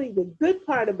 it's really the good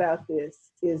part about this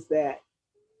is that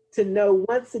to know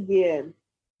once again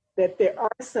that there are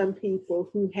some people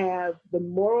who have the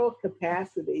moral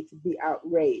capacity to be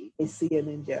outraged they see an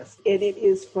injustice. And it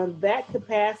is from that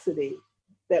capacity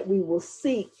that we will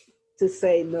seek to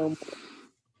say no more.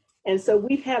 And so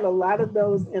we've had a lot of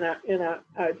those in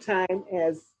our time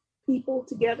as people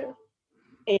together.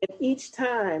 And each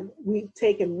time we've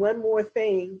taken one more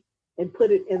thing and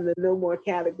put it in the no more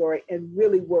category and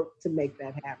really work to make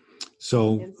that happen.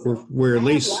 So we're at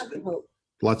least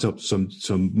lots of some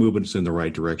movements in the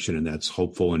right direction, and that's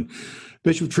hopeful. And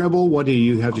Bishop Trimble, what do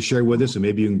you have to share with us? And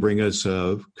maybe you can bring us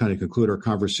kind of conclude our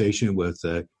conversation with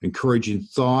encouraging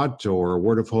thought or a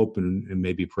word of hope, and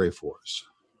maybe pray for us.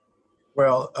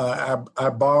 Well, I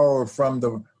borrow from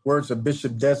the words of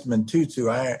Bishop Desmond Tutu.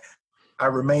 I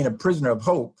remain a prisoner of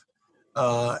hope.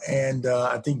 And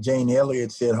I think Jane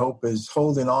Elliott said hope is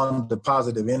holding on to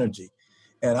positive energy.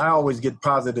 And I always get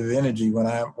positive energy when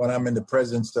I'm in the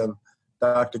presence of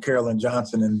Dr. Carolyn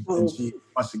Johnson, and she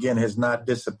once again has not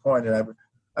disappointed.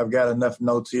 I've got enough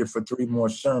notes here for 3 more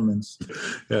sermons.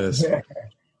 Yes.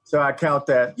 So I count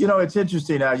that. It's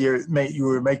interesting how you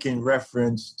were making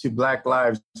reference to Black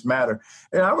Lives Matter.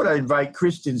 And I would invite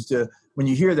Christians to, when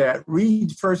you hear that,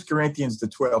 read 1 Corinthians, the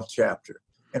 12th chapter,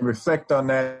 and reflect on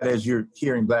that as you're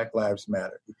hearing Black Lives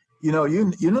Matter. You know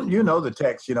the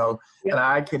text, Yep.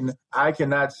 And I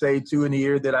cannot say to an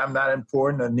ear that I'm not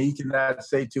important, and he cannot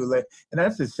say to a leg. And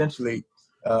that's essentially,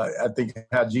 I think,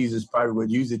 how Jesus probably would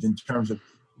use it in terms of,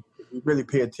 if we really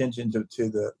pay attention to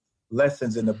the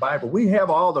lessons in the Bible. We have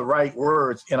all the right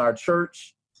words in our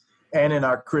church and in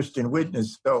our Christian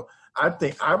witness. So I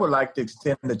think I would like to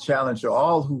extend the challenge to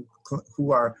all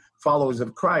who are followers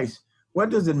of Christ. What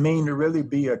does it mean to really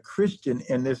be a Christian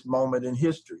in this moment in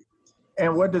history?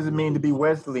 And what does it mean to be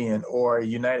Wesleyan or a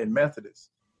United Methodist?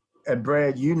 And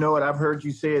Brad, you know it. I've heard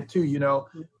you say it too.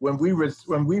 When we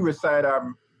recite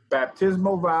our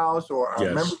baptismal vows or our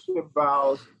membership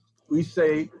vows, we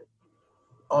say,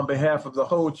 on behalf of the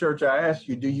whole church, I ask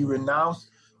you, do you renounce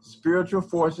spiritual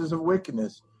forces of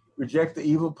wickedness, reject the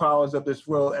evil powers of this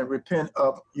world, and repent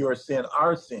of your sin,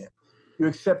 our sin? You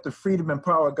accept the freedom and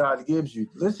power God gives you.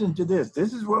 Listen to this.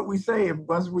 This is what we say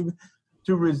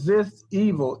to resist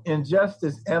evil,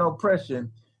 injustice, and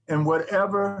oppression in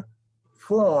whatever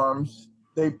forms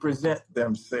they present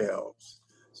themselves.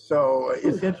 So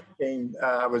it's interesting.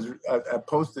 I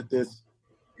posted this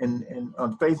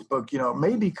on Facebook.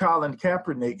 Maybe Colin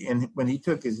Kaepernick, when he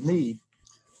took his knee,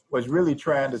 was really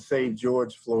trying to save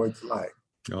George Floyd's life.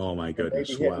 Oh my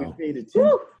goodness! Wow,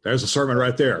 There's a sermon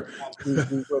right there.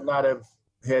 we would not have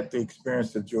had the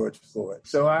experience of George Floyd.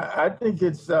 So I think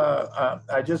it's,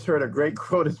 I just heard a great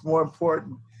quote. It's more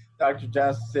important, Dr.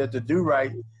 Johnson said, to do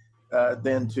right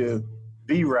than to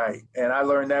be right. And I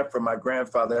learned that from my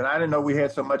grandfather. And I didn't know we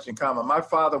had so much in common. My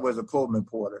father was a Pullman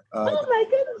porter. Oh my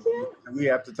goodness, yeah. We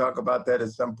have to talk about that at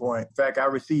some point. In fact, I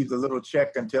received a little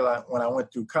check when I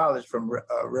went through college from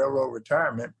railroad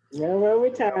retirement. Railroad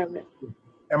retirement.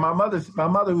 And my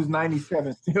mother, who's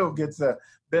 97, still gets a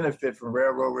benefit from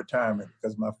railroad retirement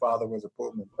because my father was a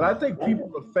Pullman. But I think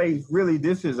people of faith, really,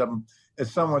 this is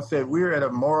as someone said, we're at a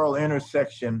moral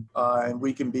intersection, and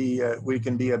we can be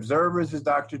observers, as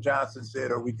Dr. Johnson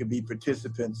said, or we can be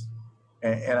participants.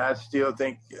 And I still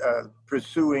think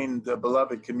pursuing the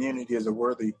beloved community is a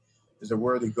worthy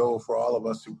goal for all of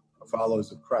us who are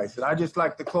followers of Christ. And I just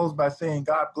like to close by saying,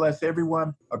 God bless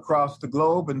everyone across the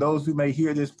globe, and those who may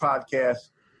hear this podcast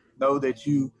know that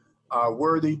you are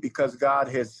worthy because God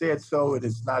has said so. It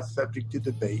is not subject to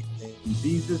debate. In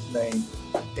Jesus' name,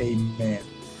 amen.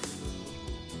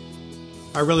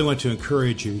 I really want to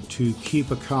encourage you to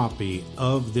keep a copy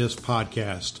of this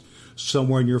podcast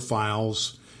somewhere in your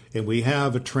files. And we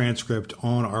have a transcript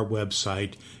on our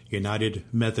website,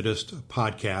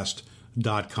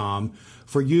 UnitedMethodistPodcast.com,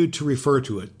 for you to refer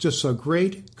to it. Just a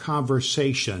great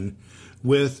conversation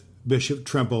with Bishop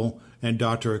Trimble and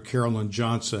Dr. Carolyn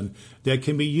Johnson that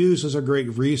can be used as a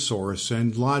great resource,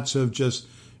 and lots of just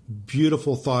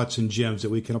beautiful thoughts and gems that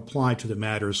we can apply to the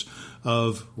matters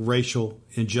of racial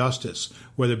injustice,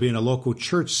 whether it be in a local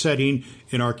church setting,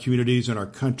 in our communities, in our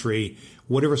country,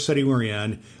 whatever setting we're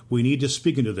in. We need to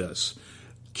speak into this.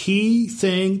 Key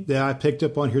thing that I picked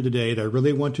up on here today that I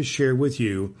really want to share with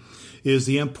you is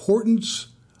the importance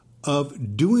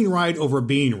of doing right over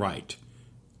being right.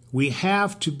 We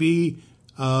have to be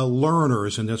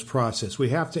learners in this process. We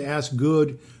have to ask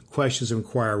good questions of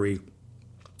inquiry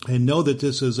and know that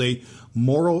this is a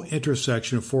moral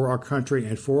intersection for our country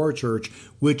and for our church,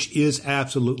 which is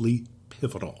absolutely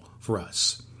pivotal for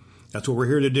us. That's what we're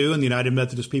here to do in the United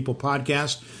Methodist People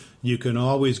Podcast. You can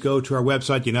always go to our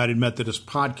website,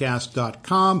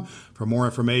 UnitedMethodistPodcast.com, for more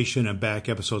information and back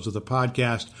episodes of the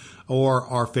podcast, or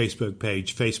our Facebook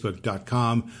page,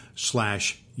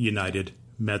 Facebook.com/United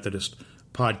Methodist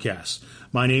Podcast.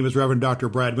 My name is Reverend Dr.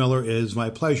 Brad Miller. It is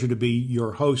my pleasure to be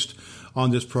your host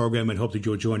on this program, and hope that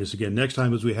you'll join us again next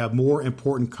time as we have more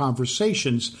important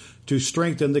conversations to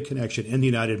strengthen the connection in the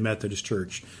United Methodist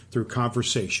Church through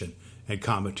conversation and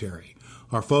commentary.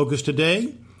 Our focus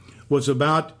today was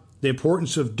about the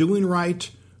importance of doing right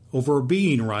over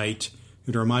being right.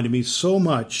 It reminded me so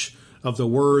much of the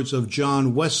words of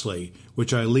John Wesley,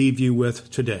 which I leave you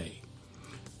with today.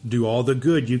 Do all the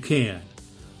good you can,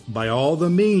 by all the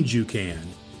means you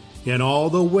can, in all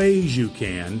the ways you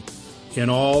can, in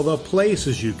all the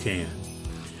places you can,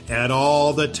 at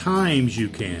all the times you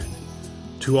can,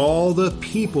 to all the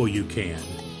people you can,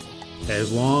 as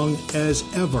long as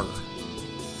ever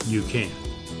you can.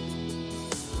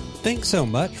 Thanks so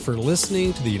much for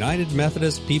listening to the United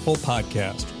Methodist People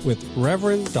Podcast with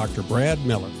Reverend Dr. Brad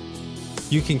Miller.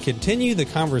 You can continue the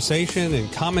conversation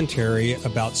and commentary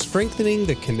about strengthening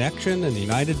the connection in the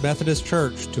United Methodist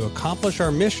Church to accomplish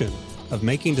our mission of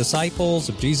making disciples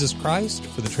of Jesus Christ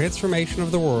for the transformation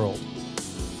of the world.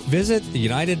 Visit the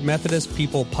United Methodist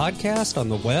People Podcast on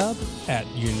the web at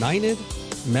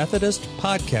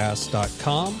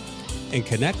UnitedMethodistPodcast.com and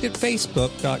connect at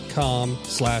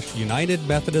Facebook.com/United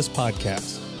Methodist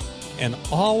Podcast. And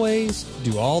always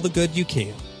do all the good you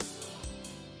can.